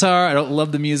love the guitar, I don't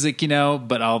love the music, you know,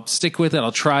 but I'll stick with it.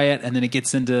 I'll try it, and then it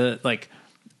gets into like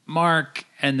Mark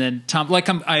and then Tom. Like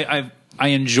I I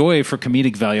enjoy for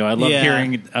comedic value. I love Yeah.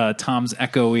 hearing Tom's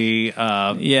echoey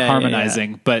Yeah,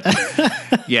 harmonizing, but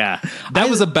yeah, that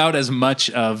was about as much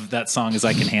of that song as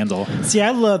I can handle. See, I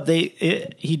love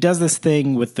he does this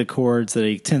thing with the chords that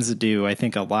he tends to do, I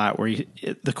think, a lot, where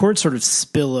the chords sort of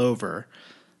spill over,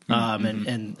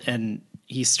 and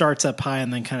he starts up high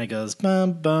and then kind of goes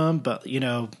bum bum, but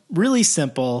really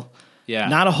simple. Yeah,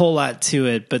 not a whole lot to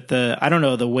it, but I don't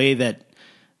know, the way that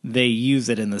they use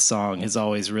it in the song has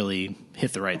always really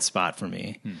hit the right spot for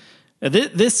me.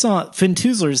 This song, Finn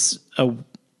Toozler's,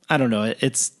 I don't know,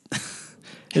 it's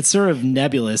it's sort of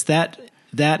nebulous. That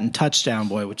and Touchdown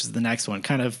Boy, which is the next one,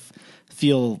 kind of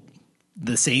feel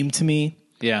the same to me.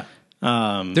 Yeah.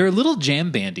 They're a little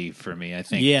jam bandy for me, I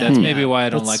think. Yeah. That's maybe why I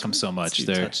don't like them so much. Let's do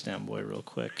They're Touchdown Boy real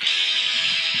quick.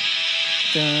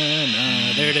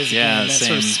 There it is. Yeah, again, that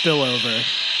sort of spillover.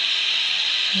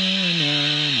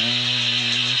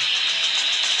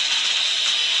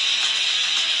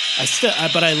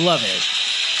 But I love it.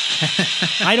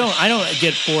 I don't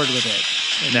get bored with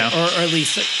it. No. Or at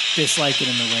least dislike it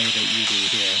in the way that you do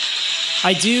here.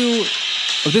 I do.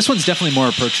 Oh, this one's definitely more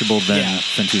approachable than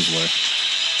Finn Toozler.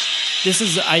 This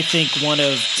is, I think, one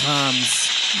of Tom's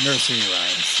nursery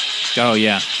rhymes. Oh,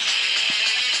 yeah.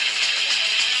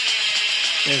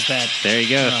 There's that. There you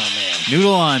go. Oh, man.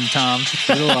 Noodle on, Tom.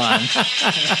 Noodle on.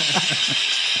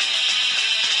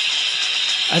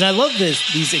 And I love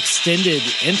these extended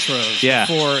intros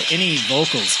before any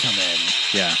vocals come in.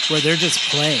 Yeah. Where they're just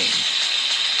playing.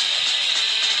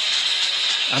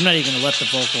 I'm not even going to let the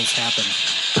vocals happen.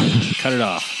 Cut it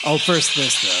off. Oh, first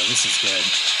this, though. This is good.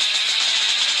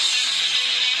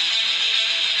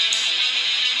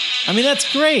 I mean,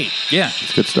 that's great. Yeah.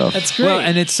 It's good stuff. That's great. Well,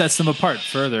 and it sets them apart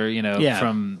further, Yeah.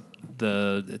 from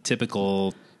the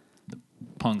typical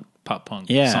pop punk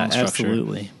Yeah, song structure.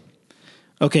 absolutely.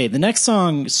 Okay, the next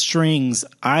song, Strings,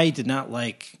 I did not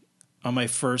like when I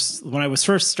first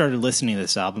started listening to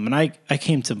this album, and I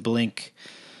came to Blink.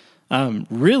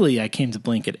 I came to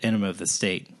Blink at Enema of the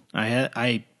State.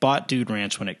 I bought Dude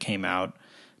Ranch when it came out,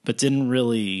 but didn't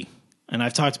really. And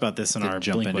I've talked about this in our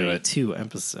jump into Blink-182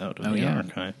 episode of the yeah.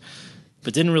 archive,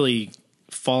 but didn't really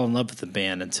fall in love with the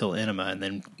band until Enema, and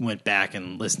then went back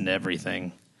and listened to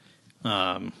everything.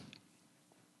 And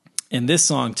this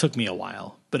song took me a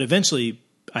while, but eventually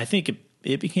I think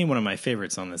it became one of my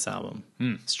favorites on this album,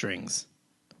 Strings.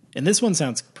 And this one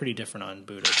sounds pretty different on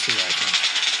Buddha too, I think.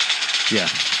 Yeah.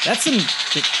 That's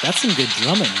some good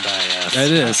drumming by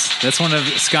That is. That's one of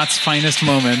Scott's finest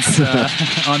moments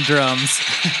on drums.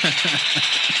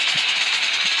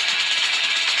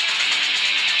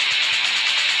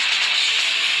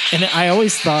 And I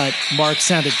always thought Mark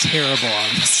sounded terrible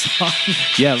on this song.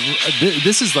 Yeah,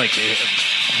 this is like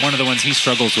one of the ones he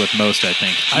struggles with most, I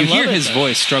think. You hear his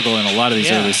voice struggle in a lot of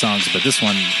these early songs, but this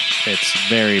one, it's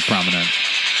very prominent.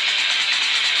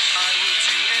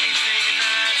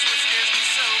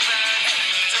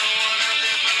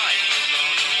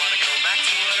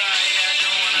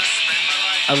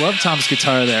 I love Tom's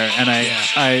guitar there, and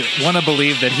I want to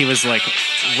believe that he was like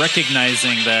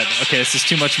recognizing that, okay, this is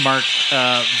too much Mark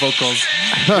vocals.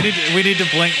 We need to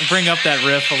bring up that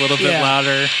riff a little bit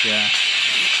louder. Yeah.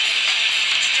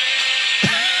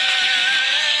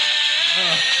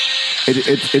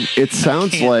 It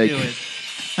sounds like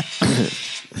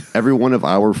every one of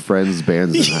our friends'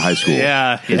 bands in high school.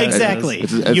 Yeah, exactly.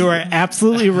 You are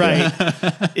absolutely right.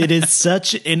 It is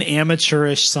such an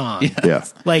amateurish song. Yeah.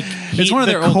 Like it's one of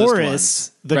their chorus,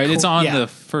 oldest ones. Right, it's on the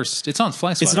first. It's on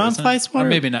Fly Swatter. Is it on Fly Swatter? Or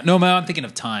maybe not. No, I'm thinking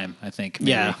of Time. I think.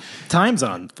 Maybe. Yeah, Time's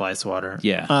on Fly Swatter.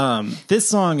 Yeah. This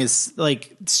song is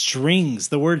like strings.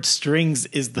 The word strings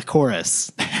is the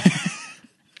chorus.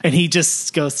 And he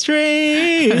just goes,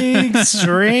 strings,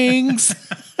 strings.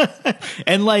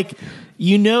 And like,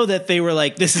 you know that they were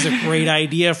like, this is a great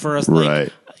idea for us. Like,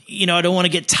 right. You know, I don't want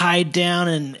to get tied down,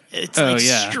 and it's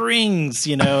strings,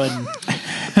 you know, and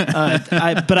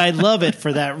but I love it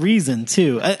for that reason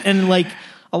too. And like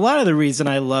a lot of the reason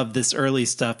I love this early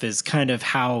stuff is kind of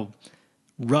how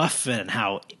rough and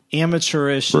how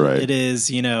amateurish it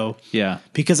is, you know. Yeah.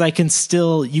 Because you can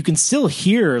still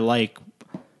hear like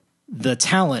the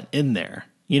talent in there.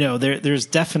 You know, there's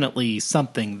definitely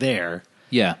something there.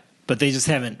 Yeah. But they just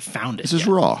haven't found it. This is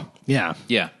raw. Yeah.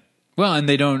 Yeah. Well, and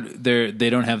they don't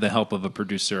have the help of a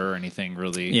producer or anything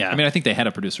really. Yeah. I mean, I think they had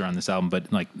a producer on this album,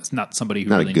 but like it's not somebody who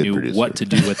really knew producer. what to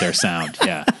do with their sound.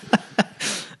 Yeah.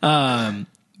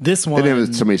 This one, And it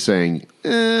was somebody saying,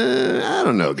 I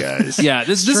don't know, guys. Yeah,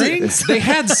 this is, they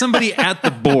had somebody at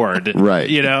the board. Right.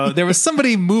 You know, there was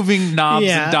somebody moving knobs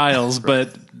and dials,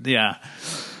 but yeah.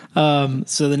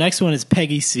 So the next one is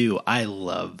Peggy Sue. I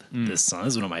love this song.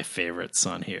 This is one of my favorites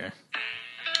on here.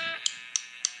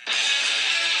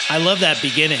 I love that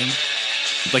beginning.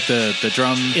 Like the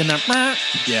drum. In the...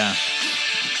 Yeah.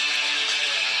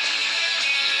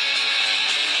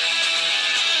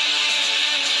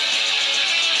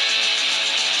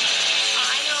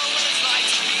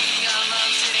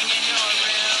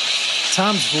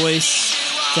 Tom's voice,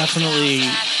 definitely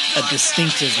a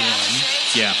distinctive one.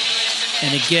 Yeah.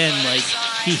 And again, like,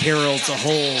 he heralds a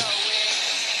whole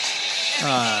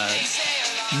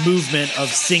movement of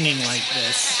singing like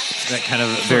this. That kind of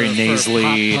very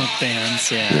nasally. For pop punk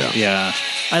bands, yeah. Yeah.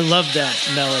 I love that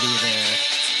melody there,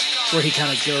 where he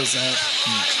kind of goes up.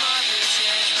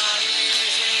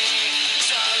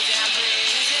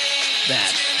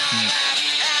 That.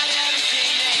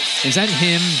 Is that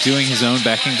him doing his own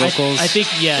backing vocals? I think,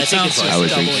 yeah. I think it's like I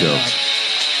would think doubling so. up.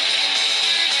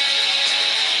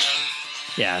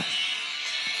 Yeah.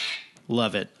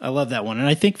 Love it. I love that one. And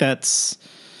I think that's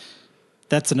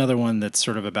another one that's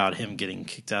sort of about him getting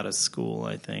kicked out of school,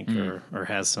 I think, or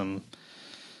has some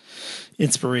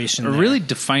inspiration. A really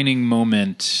defining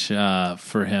moment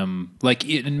for him. Like,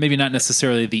 maybe not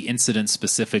necessarily the incident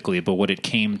specifically, but what it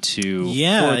came to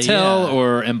foretell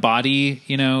or embody,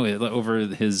 over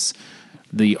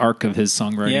the arc of his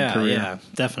songwriting career. Yeah,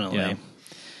 definitely.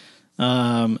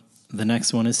 Yeah. The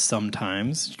next one is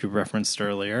Sometimes, you referenced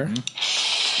earlier.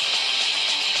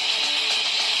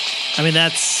 I mean,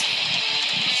 that's...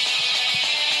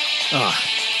 Oh,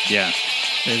 Yeah.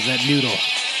 there's that noodle.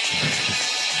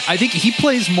 I think he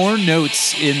plays more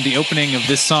notes in the opening of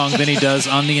this song than he does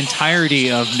on the entirety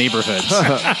of Neighborhoods.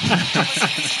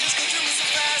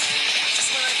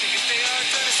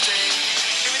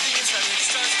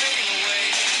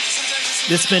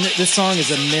 This song is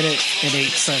 1 minute and 8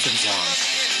 seconds long.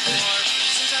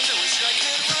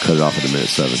 Cut it off at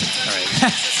 1:07. All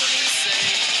right.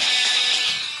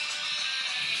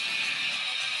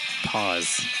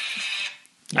 Pause.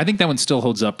 I think that one still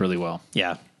holds up really well.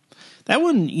 Yeah. That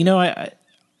one,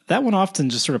 that one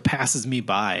often just sort of passes me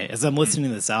by as I'm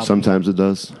listening to this album. Sometimes it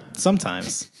does.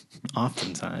 Sometimes.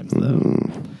 Oftentimes, though.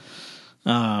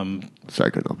 Sorry,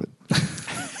 I couldn't help it.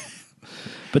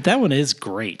 But that one is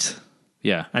great.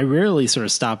 Yeah. I rarely sort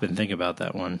of stop and think about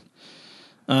that one.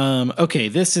 Okay,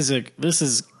 this is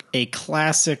a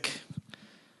classic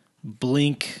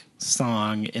Blink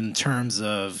song in terms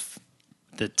of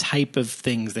the type of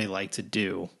things they like to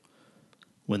do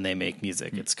when they make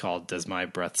music. It's called Does My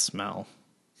Breath Smell?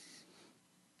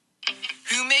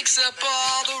 Who makes up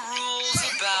all the rules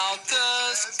about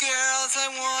those girls I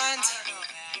want?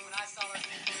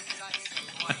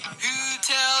 Who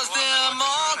tells them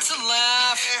all to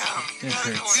laugh? Who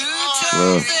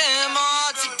tells them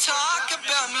all to talk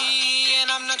about me? And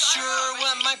I'm not sure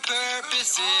what my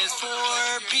purpose is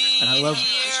for being And I love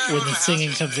here. when the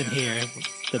singing comes in here,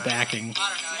 the backing.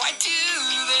 Why do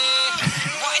they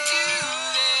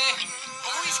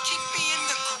always kick me in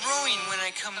the groin when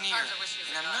I come near?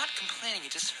 And I'm not complaining,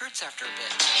 it just hurts after a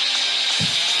bit.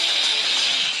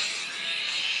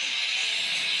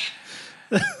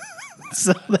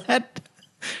 So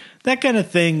that kind of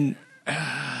thing.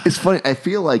 It's funny. I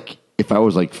feel like if I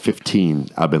was like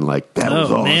 15, I've been like, that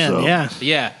was awesome. Man, yeah.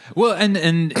 Yeah. Well,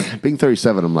 and Being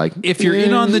 37, I'm like, if you're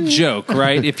in on the joke,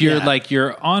 right? If you're Yeah.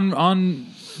 you're on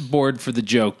board for the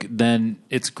joke, then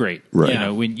it's great. Right. Yeah.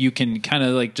 When you can kind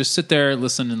of just sit there,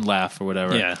 listen and laugh or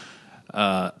whatever. Yeah.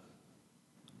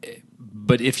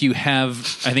 But if you have,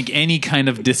 I think, any kind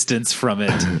of distance from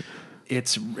it,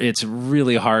 it's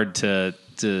really hard to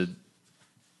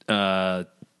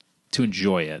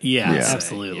enjoy it. Yeah, Yeah.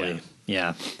 absolutely.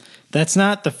 Yeah. That's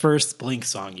not the first Blink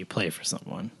song you play for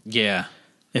someone. Yeah.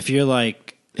 If you're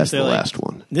like... that's if the they're last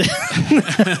one.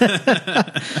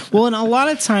 Well, and a lot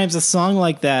of times a song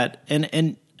like that,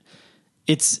 and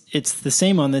it's the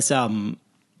same on this album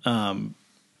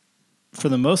for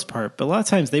the most part, but a lot of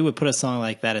times they would put a song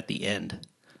like that at the end.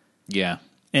 Yeah.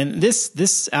 And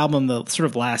this album, the sort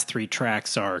of last 3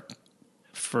 tracks are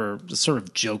for sort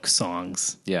of joke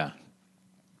songs. Yeah.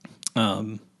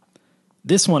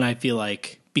 This one, I feel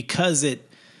like, because it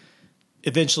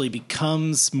eventually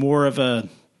becomes more of a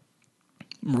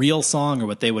real song, or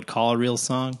what they would call a real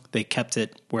song, they kept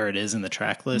it where it is in the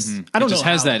track list. I don't It just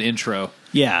know has how. that intro.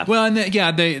 Yeah. Well, and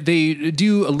they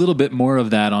do a little bit more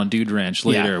of that on Dude Ranch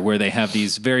later, Yeah. where they have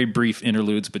these very brief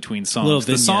interludes between songs. Little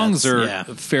The songs are vignettes,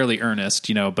 yeah. fairly earnest,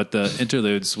 but the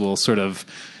interludes will sort of,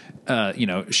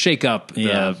 shake up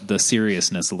Yeah. the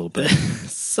seriousness a little bit.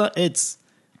 So it's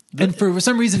And for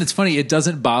some reason, it's funny. It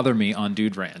doesn't bother me on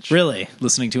Dude Ranch. really,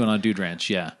 Listening to it on Dude Ranch,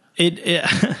 yeah. it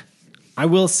I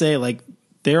will say, like,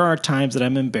 there are times that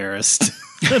I'm embarrassed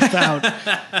about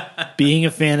being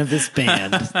a fan of this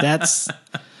band.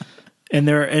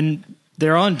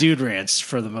 They're on Dude Ranch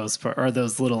for the most part, or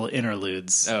those little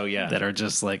interludes. Oh, yeah. That are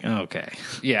just like, oh, okay.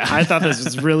 Yeah. I thought this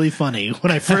was really funny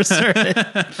when I first heard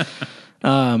it.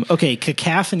 Okay,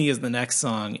 Cacophony is the next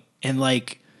song. And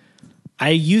like,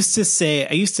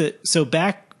 so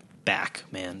back,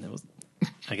 man,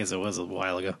 I guess it was a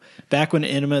while ago. Back when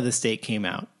Enema of the State came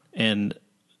out, and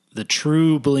the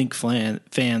true Blink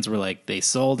fans were like, they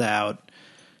sold out,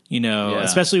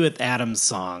 especially with Adam's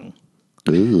song.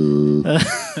 Ooh.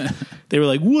 They were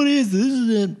like, what is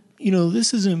this?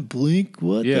 This isn't Blink.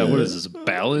 What is this, a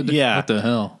ballad? Yeah. What the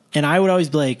hell? And I would always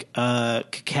be like,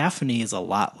 Cacophony is a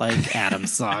lot like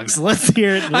Adam's songs. Let's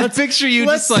hear it. I picture you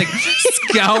just like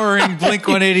scouring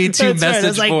Blink-182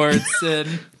 message boards.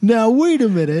 And now, wait a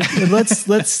minute. And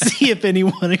let's see if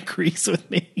anyone agrees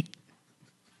with me.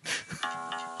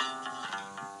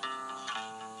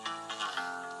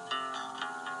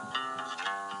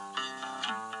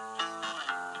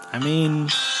 I mean,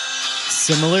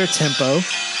 similar tempo.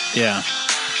 Yeah.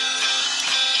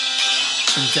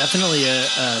 And definitely a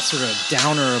sort of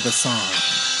downer of a song.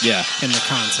 Yeah. In the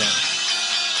content.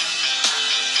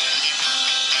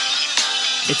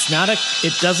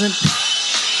 It doesn't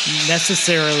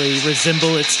necessarily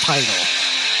resemble its title.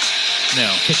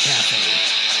 No. Cacophony.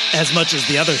 As much as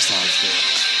the other songs do.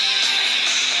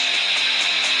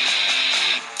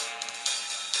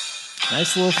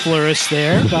 Nice little flourish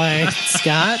there by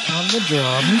Scott on the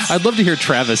drums. I'd love to hear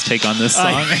Travis take on this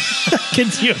song. Can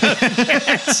you imagine?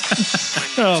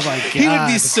 Oh my God. He would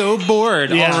be so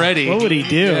bored already. What would he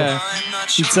do? Yeah.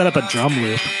 He'd set up a drum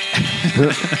loop.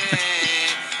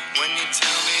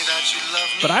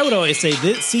 But I would always say,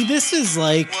 this is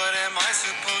like...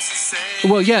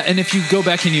 Well, yeah, and if you go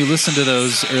back and you listen to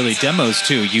those early demos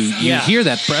too, you hear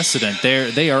that precedent.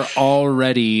 They are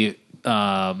already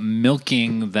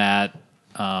milking that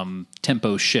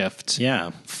tempo shift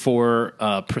for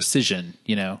precision,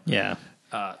 Yeah.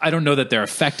 I don't know that they're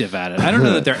effective at it. I don't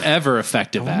know that they're ever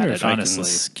effective at it, honestly. I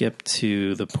can skip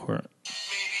to the part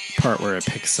where it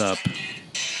picks up.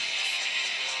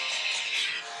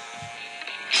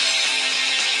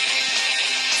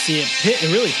 See, it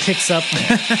really picks up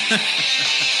there.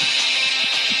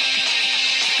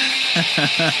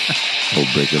 Whole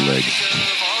break your leg.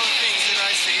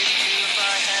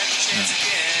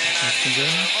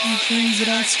 Things that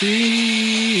I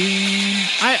scream.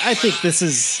 I think this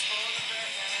is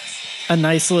a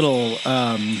nice little bit of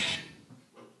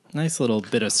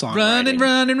songwriting.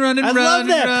 Running. I love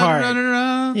that part.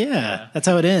 Run. Yeah, that's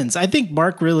how it ends. I think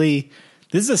Mark this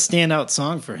is a standout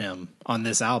song for him on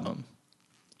this album,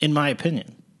 in my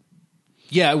opinion.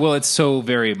 Yeah, well, it's so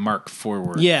very Mark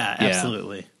forward. Yeah,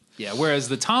 absolutely. Yeah, whereas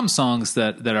the Tom songs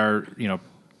that are,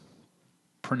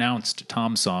 pronounced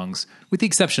Tom songs, with the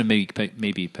exception of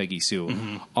maybe Peggy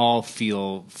Sue, all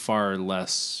feel far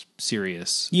less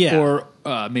serious. Yeah. Or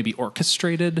maybe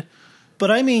orchestrated. But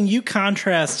I mean, you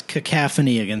contrast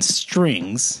Cacophony against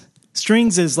Strings.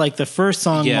 Strings is like the first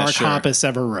song Mark Hoppus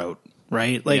ever wrote,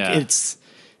 right? Like it's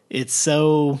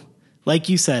so, like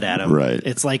you said, Adam, right?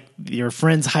 It's like your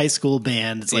friend's high school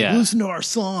band. It's like, listen to our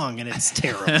song, and it's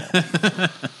terrible.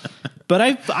 But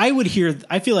I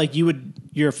feel like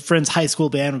your friend's high school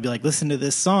band would be like, listen to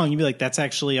this song. You'd be like, that's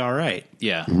actually all right.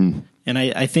 Yeah. Mm-hmm. And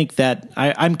I think that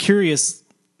I'm curious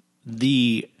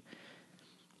the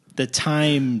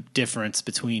time difference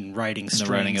between writing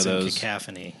Strings and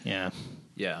Cacophony. Yeah.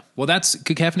 Yeah. Well,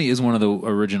 Cacophony is one of the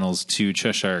originals to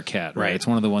Cheshire Cat, right? It's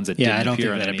one of the ones that didn't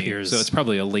appear on any. Appears. So it's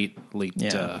probably a late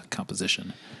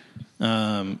composition.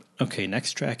 Okay,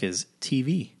 next track is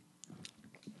TV.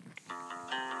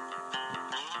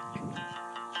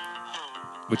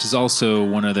 Which is also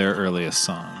one of their earliest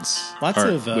songs.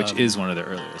 Which is one of their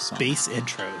earliest songs. Bass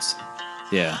intros.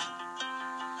 Yeah.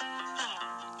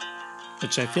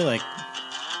 Which I feel like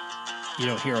you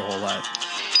don't hear a whole lot.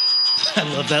 I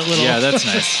love that little... Yeah, that's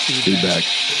nice. Feedback.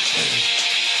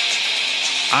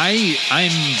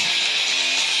 I'm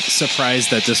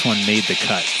surprised that this one made the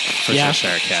cut for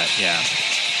Cheshire Cat. Yeah.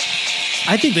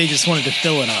 I think they just wanted to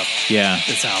fill it up. Yeah.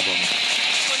 This album.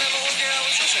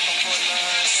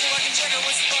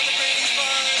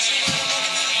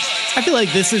 I feel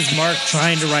like this is Mark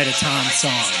trying to write a Tom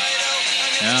song.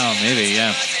 Oh, maybe,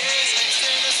 yeah.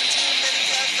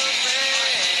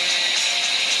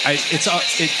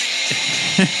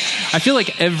 I feel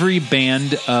like every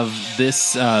band of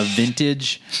this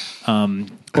vintage,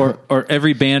 or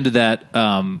every band that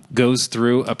goes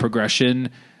through a progression,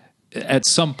 at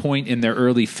some point in their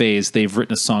early phase, they've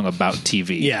written a song about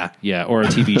TV. Yeah. Or a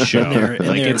TV show.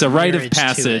 Like it's a rite of marriage to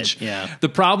passage. it, yeah. The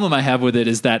problem I have with it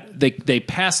is that they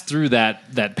pass through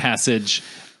that passage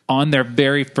on their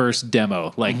very first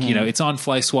demo. Like, it's on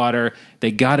Fly Swatter.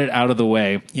 They got it out of the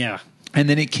way. Yeah. And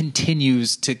then it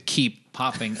continues to keep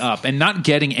popping up and not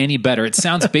getting any better. It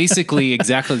sounds basically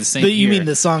exactly the same. But you here. mean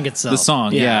the song itself? The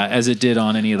song, yeah, as it did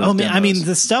on any of those Oh man, demos. I mean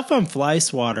the stuff on Fly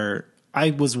Swatter.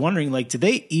 I was wondering, like, did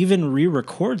they even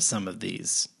re-record some of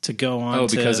these to go on?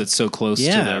 Because it's so close to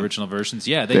Yeah. the original versions.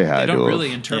 Yeah, They they had don't to really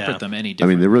have. interpret Yeah. them any I different.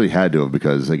 mean, they really had to have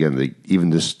because again,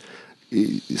 even just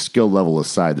skill level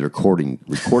aside, the recording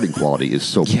quality is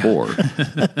so poor.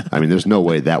 I mean, there's no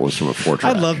way that was from a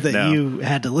 4-track. I love that No. you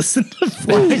had to listen to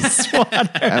Fly Swatter.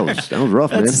 that was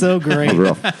rough, man. That's so great. That was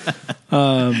rough.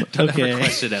 Don't ever Okay,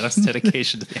 question Adam's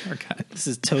dedication to the archive. this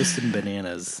is Toast and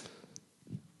Bananas.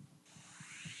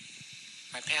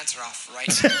 My pants are off, right?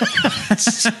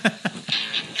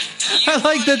 I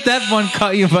like that one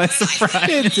caught you by surprise.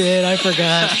 It did. I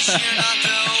forgot.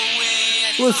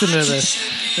 Listen to this.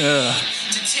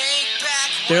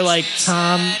 They're like,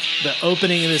 Tom, the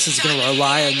opening of this is going to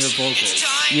rely on your vocals.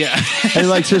 Yeah. And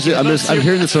like seriously, I'm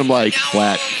hearing this and I'm like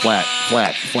flat, flat,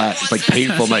 flat, flat. It's like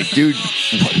painful. I'm like, dude,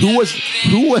 who was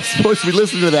supposed to be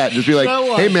listening to that? And just be like, No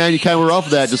one. hey man, you kind of were off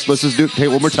of that. Let's just do it. Take it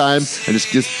one more time and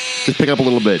just pick up a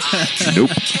little bit.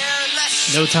 Nope,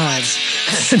 No time.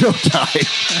 no time.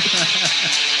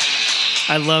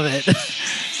 I love it.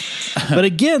 But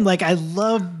again, like I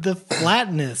love the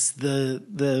flatness,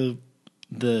 the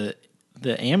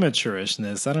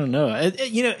amateurishness. I don't know.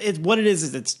 What it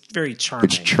is it's very charming.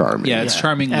 It's charming. Yeah, it's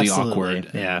charmingly absolutely.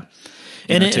 awkward. Yeah.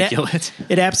 And Inarticulate.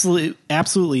 it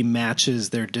absolutely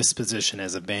matches their disposition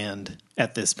as a band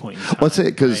at this point in time. Let's say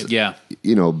because Yeah.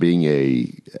 being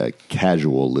a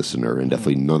casual listener and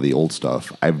definitely none of the old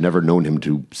stuff, I've never known him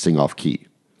to sing off key.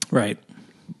 Right.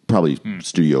 Probably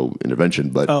studio intervention,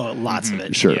 but Oh, lots of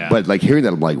it. sure. Yeah. But like hearing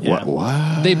that, I'm like, Yeah.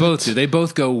 what? They both do. They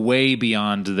both go way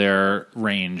beyond their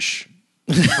range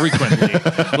frequently.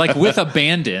 Like with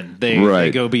Abandon, they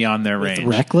Right. go beyond their range.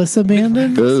 Reckless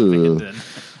Abandon. Ugh.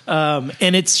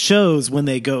 And it shows when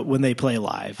they play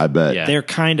live. I bet. Yeah. They're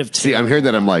kind of See, I'm hearing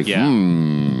that. I'm like, Yeah.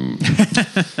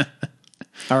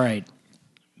 All right.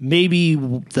 Maybe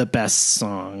the best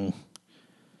song.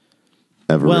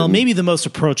 ever. Well, written. maybe the most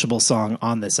approachable song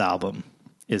on this album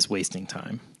is Wasting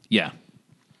Time. Yeah.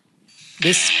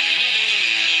 This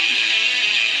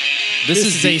This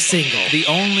is the, a single. The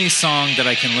only song that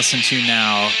I can listen to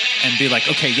now and be like,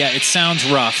 okay, yeah, it sounds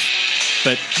rough,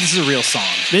 but this is a real song.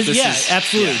 This, This yeah, is-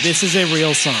 absolutely. yeah. This is a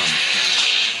real song.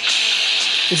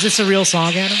 Is this a real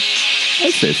song, Adam?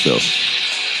 I'd say so.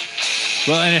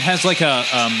 Well, and it has like a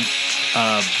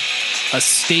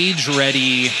stage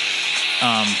ready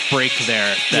break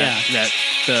there. That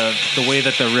the way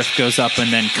that the riff goes up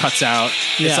and then cuts out.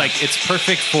 Yeah. It's like it's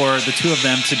perfect for the two of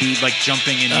them to be like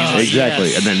jumping in Oh, unison, Exactly.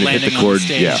 yes. And then they hit landing the on chord.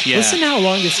 stage. Yeah. Yeah. Listen how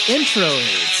long this intro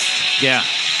is. Yeah.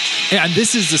 Yeah, and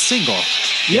this is the single.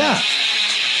 Yeah.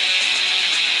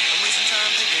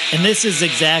 And this is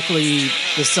exactly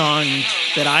the song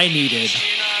that I needed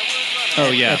Oh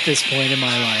yeah. at this point in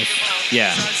my life.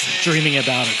 Yeah. Dreaming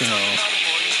about a girl.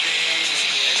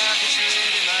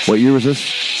 What year was this?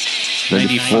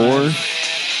 94?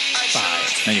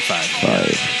 5. 95.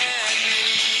 5.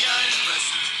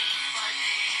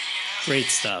 Great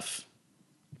stuff.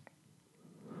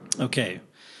 Okay.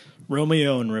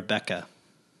 Romeo and Rebecca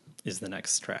is the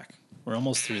next track. We're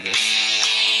almost through this.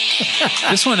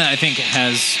 This one I think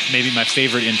has maybe my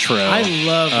favorite intro. I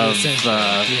love of, this intro.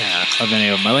 Yeah. of any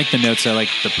of them. I like the notes. I like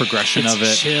the progression It's of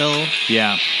it. chill.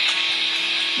 Yeah,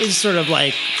 It's sort of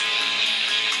like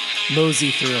mosey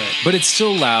through it. but it's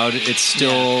still loud. It's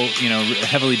still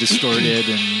heavily distorted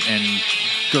and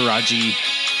garagey.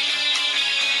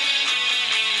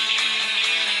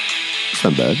 It's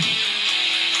not bad.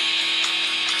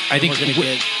 I think We're gonna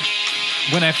get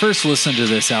when I first listened to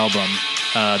this album,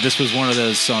 this was one of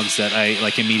those songs that I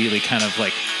like immediately kind of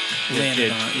like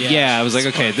landed on. Yeah, I was like,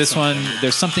 okay, Sparked this one, something.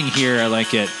 there's something here. I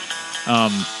like it.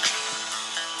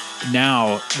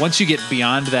 Now, once you get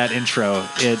beyond that intro,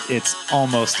 it's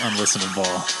almost unlistenable.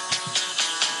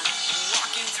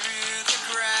 Walking through the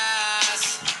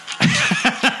grass.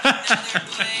 Another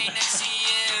plane next to you.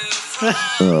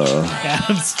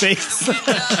 Adam's face.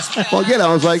 Well, again,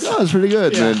 I was like, oh, it's pretty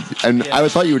good, man. And I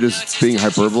thought you were just being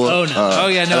hyperbole. Oh, no. Oh,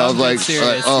 yeah, no, and I was I'm like,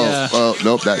 serious, oh, yeah. well,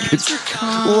 nope, that gets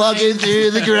walking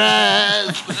through the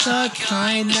grass. The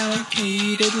kind that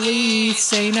repeatedly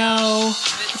say no.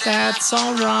 That's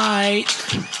all right.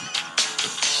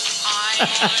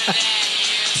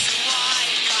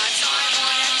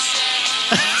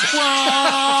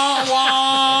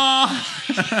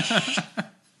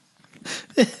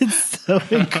 It's so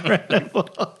incredible.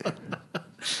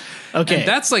 Okay. And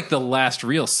that's like the last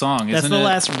real song, isn't it? That's the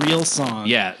last real song.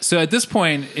 Yeah. So at this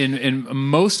point, in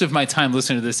most of my time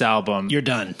listening to this album, You're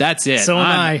done. That's it. So am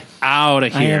I. Out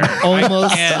of here. I am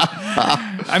almost.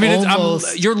 I mean,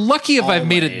 Almost you're lucky if I've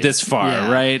made it this far,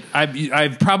 Yeah. right?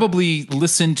 I've probably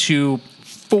listened to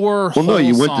 4 Well, no,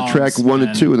 you went to songs, track 1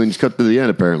 and 2, and then you just cut to the end.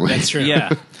 Apparently, That's true.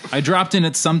 Yeah. I dropped in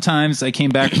it sometimes. I came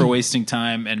back for wasting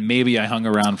time, and maybe I hung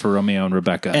around for Romeo and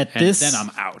Rebecca. At and this- then I'm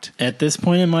out. At this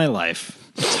point in my life,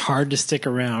 it's hard to stick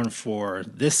around for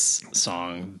this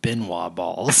song, Benoit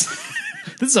Balls.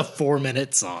 This is a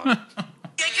 4-minute song. Ain't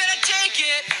gonna take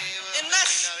it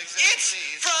unless it's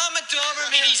from a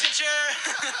Doberman Pinscher.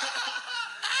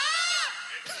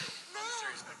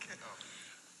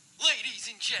 Ladies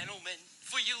and gentlemen,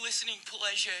 for your listening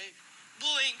pleasure,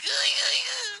 blink.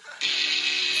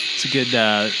 It's a good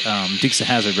Dukes of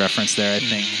Hazzard reference there, I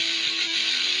think.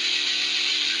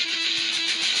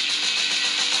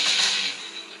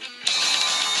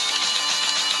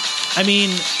 I mean,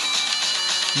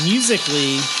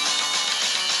 musically,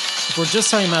 if we're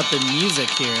just talking about the music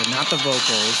here, not the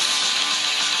vocals,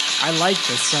 I like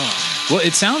this song. Well,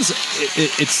 it sounds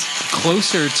it's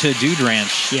closer to Dude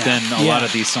Ranch Yeah. than a Yeah, lot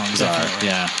of these songs definitely.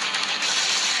 are. Yeah.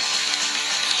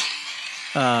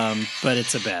 But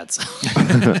it's a bad song.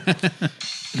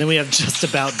 Then we have Just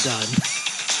About Done.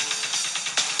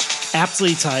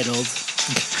 Aptly titled,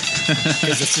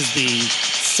 because this is the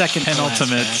second to last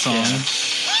Penultimate track, song. yeah.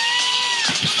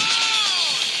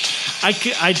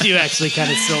 I do actually kind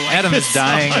of still like Adam this is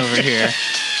dying song. over here.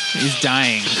 He's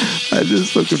dying. I'm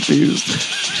just so confused.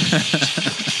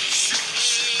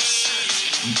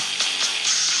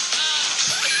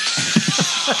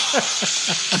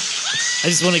 I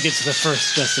just want to get to the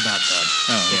first Just About Done.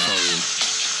 Oh, yeah. Before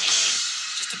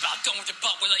Just about done with your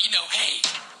butt, we'll let you know, hey.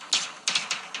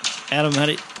 Adam,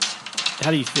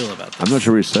 how do you feel about this? I'm not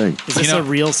sure what he's saying. Is this You know, a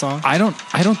real song? I don't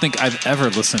think I've ever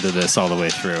listened to this all the way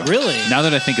through. Really? Now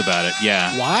that I think about it,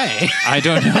 yeah. Why? I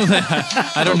don't know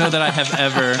that I have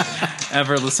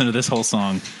ever listened to this whole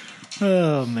song.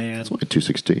 Oh man! Like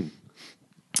 216.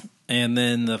 And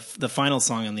then the final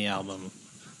song on the album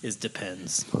is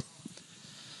Depends. I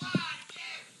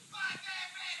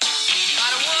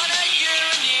don't wanna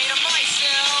urinate on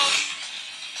myself.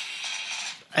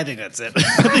 I think that's it.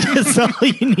 I think that's all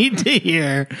you need to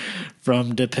hear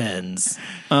from Depends.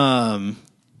 There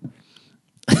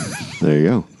you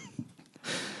go.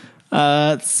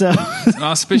 So An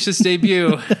auspicious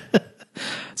debut.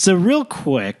 so real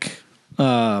quick,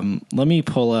 let me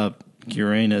pull up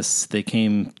Uranus. They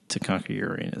Came to Conquer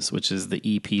Uranus, which is the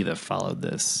EP that followed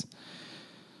this.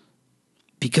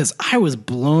 Because I was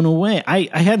blown away. I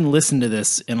hadn't listened to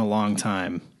this in a long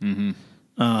time. Mm-hmm.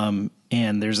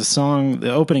 And there's a song,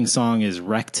 the opening song is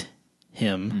Wrecked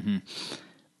Him. Mm-hmm.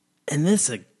 And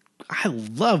I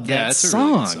love that it's a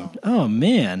song. really good song. Oh,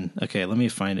 man. Okay, let me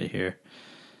find it here.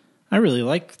 I really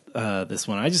like this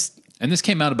one. And this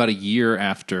came out about a year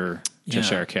after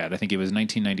Cheshire Yeah. Cat. I think it was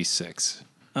 1996.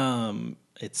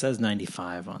 It says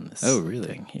 95 on this Oh, really?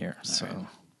 thing here. So,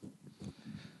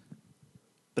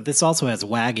 But this also has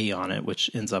Waggy on it, which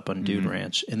ends up on Dude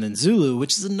Ranch. And then Zulu,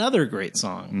 which is another great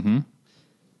song. Mm-hmm.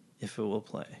 If it will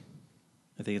play.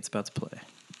 I think it's about to play.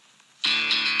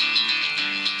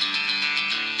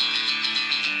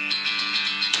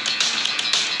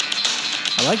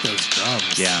 I like those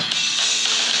drums. Yeah.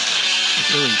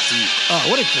 It's really deep. Oh,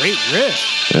 what a great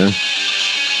riff. Yeah.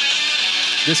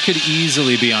 This could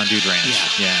easily be on Dude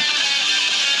Ranch. Yeah.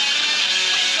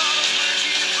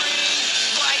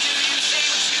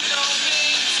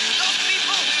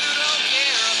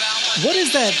 What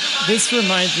is that? This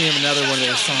reminds me of another one of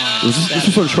their songs. This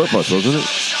was on Short Bus, wasn't it?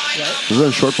 Was it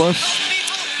on Short Bus?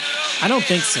 I don't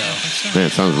think so. Man,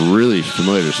 it sounds really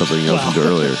familiar to something I listened to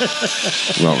earlier.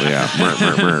 Well, yeah,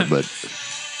 but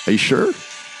are you sure?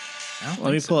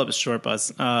 Let me pull up a Short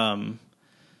Bus. But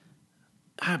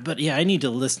yeah, I need to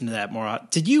listen to that more.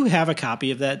 Did you have a copy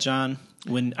of that, John?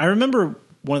 When I remember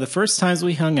one of the first times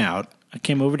we hung out, I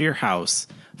came over to your house.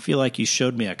 I feel like you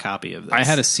showed me a copy of this. I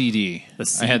had a CD.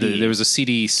 There was a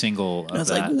CD single of I was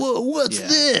that. like, "Whoa, what's Yeah.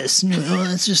 this?" No,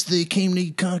 that's just They Came to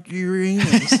Conquer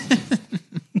Uranus.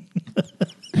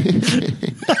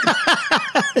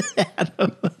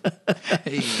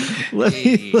 Let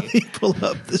me pull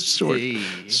up the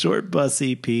short bus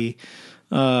EP.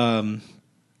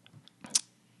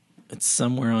 It's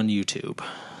somewhere on YouTube.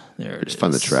 There it is. Just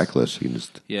find the track list. You can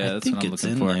just. Yeah, I that's think what I'm it's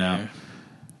looking in for there.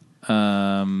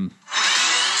 now.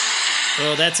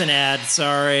 Oh, that's an ad.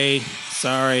 Sorry.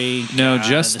 Sorry. No, God.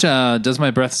 just Does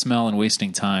My Breath Smell and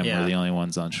Wasting Time Yeah. were the only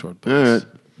ones on short All books.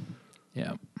 right.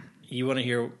 Yeah. You want to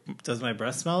hear Does My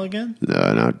Breath Smell again?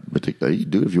 No, not particularly. You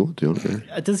can do it if you want to. I don't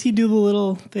care. Does he do the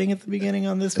little thing at the beginning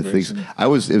on this I think version? so. It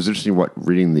was interesting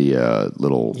reading the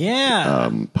little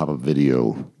pop-up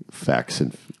video facts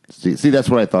and see that's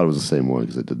what I thought it was the same one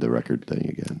because it did the record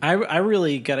thing again. I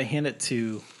really got to hand it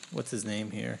to, what's his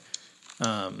name here?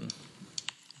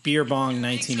 Beer Bong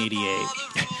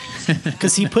 1988.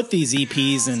 Because he put these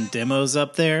EPs and demos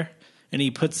up there, and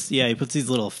he puts these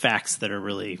little facts that are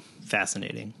really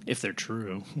fascinating, if they're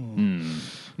true.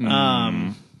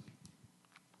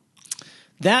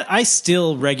 That I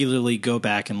still regularly go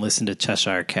back and listen to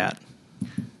Cheshire Cat.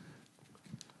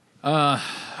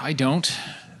 I don't.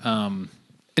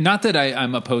 Not that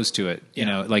I'm opposed to it. You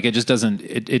know, like it just doesn't.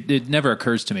 It never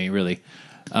occurs to me really.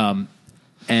 And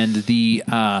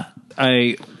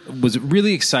I was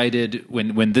really excited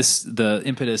when the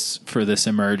impetus for this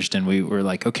emerged, and we were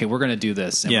like, okay, we're going to do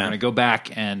this, and we're going to go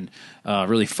back and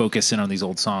really focus in on these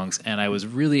old songs. And I was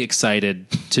really excited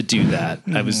to do that.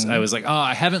 I was like, oh,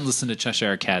 I haven't listened to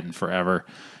Cheshire Cat in forever.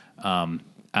 I'm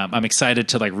excited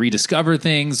to like rediscover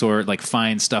things or like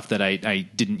find stuff that I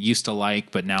didn't used to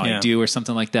like, but now I do, or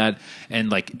something like that. And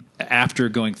like after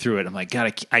going through it, I'm like,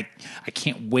 God, I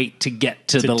can't wait to get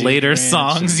to the later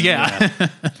songs. Yeah.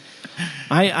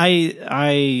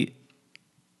 I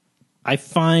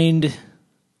find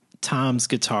Tom's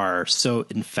guitar so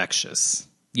infectious.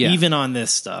 Yeah. Even on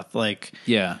this stuff. Like,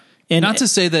 yeah. and not to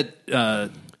say that,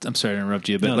 I'm sorry to interrupt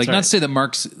you, but No, like it's all not right. to say that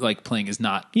Mark's like playing is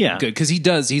not Yeah. good, because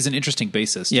he's an interesting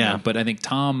bassist. You Yeah. know? But I think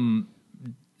Tom,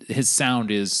 his sound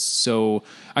is so,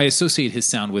 I associate his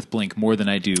sound with Blink more than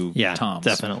I do Tom's.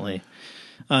 Definitely.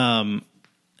 And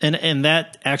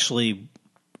that actually,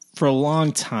 for a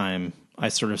long time, I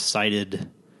sort of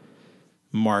cited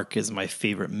Mark as my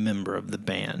favorite member of the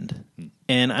band.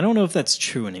 And I don't know if that's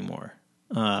true anymore.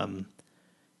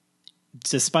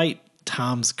 Despite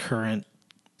Tom's current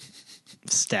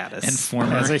status And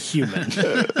former. as a human.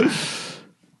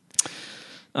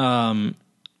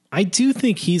 I do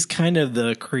think he's kind of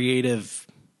the creative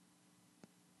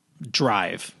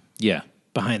drive Yeah.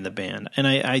 behind the band. And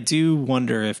I do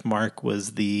wonder if Mark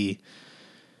was the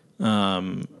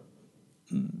one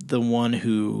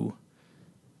who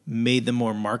made them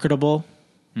more marketable.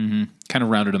 Kind of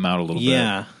rounded him out a little bit.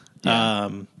 Yeah.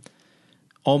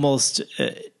 Almost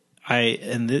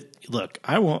look,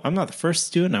 I'm not the first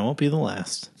to do it, and I won't be the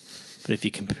last. But if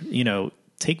you can,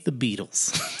 take the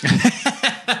Beatles.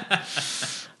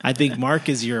 I think Mark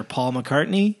is your Paul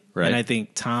McCartney, Right. and I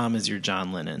think Tom is your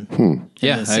John Lennon.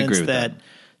 Yeah, I agree with that.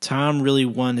 Tom really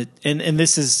wanted, and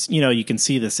this is, you can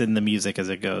see this in the music as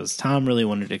it goes. Tom really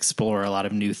wanted to explore a lot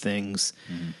of new things.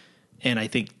 And I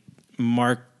think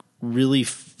Mark really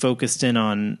focused in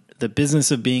on the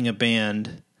business of being a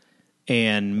band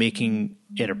and making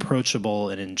it approachable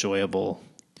and enjoyable,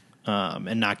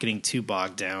 and not getting too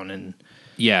bogged down in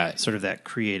sort of that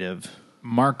creative.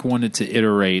 Mark wanted to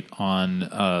iterate on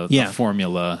a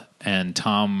formula, and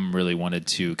Tom really wanted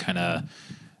to kind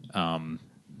of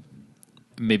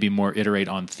maybe more iterate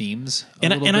on themes.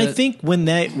 And I think when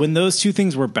those two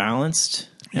things were balanced,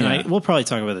 and we'll probably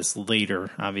talk about this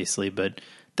later, obviously, but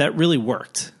that really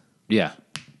worked. Yeah.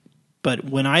 But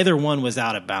when either one was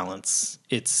out of balance,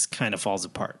 it's kind of falls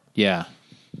apart. Yeah.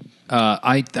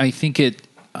 I think it,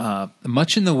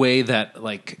 much in the way that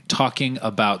like talking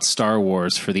about Star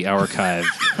Wars for the Hourchive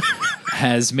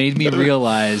has made me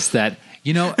realize that,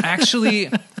 actually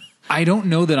I don't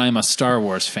know that I'm a Star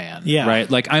Wars fan. Yeah. Right.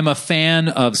 Like I'm a fan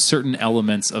of certain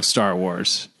elements of Star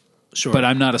Wars, Sure. but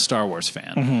I'm not a Star Wars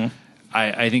fan.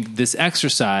 I think this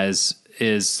exercise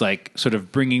is like sort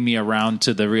of bringing me around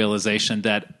to the realization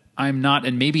that I'm not,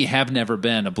 and maybe have never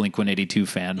been, a Blink-182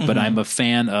 fan, but I'm a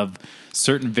fan of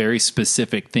certain very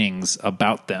specific things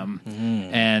about them.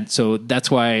 And so that's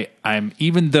why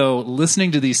even though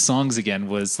listening to these songs again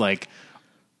was like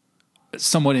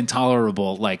somewhat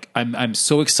intolerable, like I'm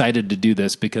so excited to do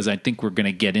this because I think we're going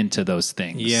to get into those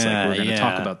things. Yeah, like we're going to yeah.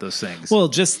 talk about those things. Well,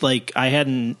 just like I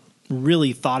hadn't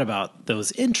really thought about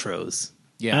those intros.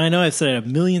 Yeah. And I know I've said it a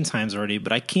million times already,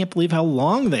 but I can't believe how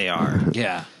long they are.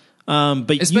 yeah.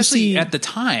 But Especially you see, at the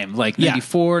time, like Yeah.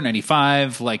 94,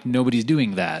 95, like nobody's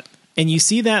doing that. and you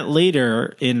see that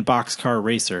later in Boxcar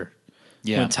Racer.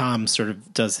 Yeah. When Tom sort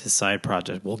of does his side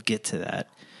project. We'll get to that.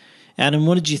 Adam,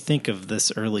 what did you think of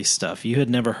this early stuff? You had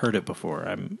never heard it before.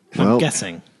 I'm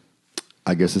guessing.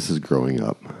 I guess this is growing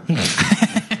up.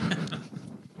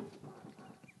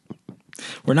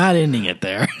 We're not ending it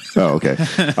there. Oh, okay.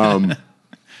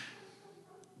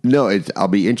 No, I'll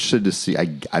be interested to see.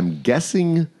 I'm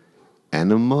guessing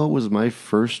Enema was my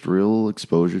first real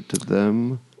exposure to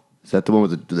them. Is that the one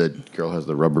with the girl has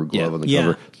the rubber glove on the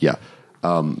cover? Yeah.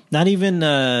 Not even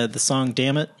the song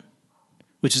 "Damn It,"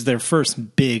 which is their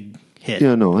first big hit.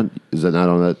 Yeah, no. Is that not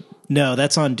on that? No,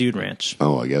 that's on Dude Ranch.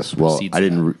 Oh, I guess. Well, Precedes I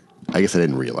didn't. I guess I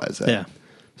didn't realize that. Yeah.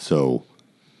 So,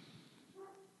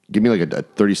 give me like a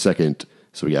 30-second.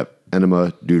 So we got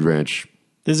Enema, Dude Ranch.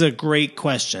 This is a great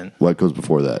question. What goes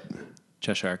before that?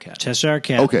 Cheshire Cat. Cheshire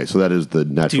Cat. Okay, so that is the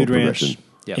natural Dude Ranch. progression.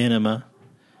 Yep. Enema.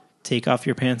 Take Off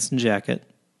Your Pants and Jacket.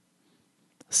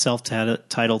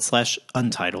 Self-titled /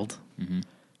 untitled.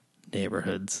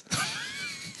 Neighborhoods.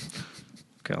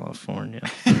 California.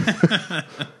 Is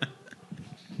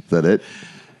that it?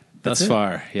 Thus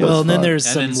far. Yeah. Well, and then far. there's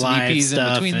And some then some live EPs in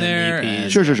stuff between and there,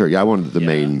 EPs. Sure. Yeah, I wanted the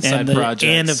main. Side projects.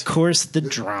 And of course the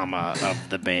drama of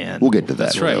the band. We'll get to that.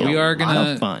 That's right. We are A lot going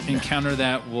of fun. to encounter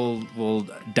that. We'll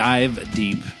dive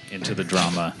deep into the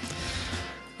drama.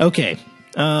 Okay.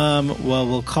 Well,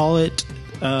 we'll call it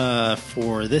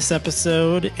for this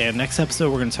episode. And next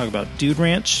episode, we're going to talk about Dude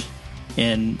Ranch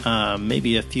and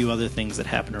maybe a few other things that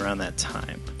happened around that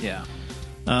time. Yeah.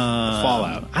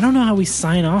 Fallout. I don't know how we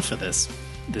sign off of this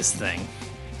thing.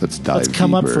 Let's dive Let's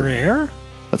come up deeper. for air.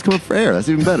 Let's come up for air. That's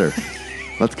even better.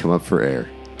 Let's come up for air.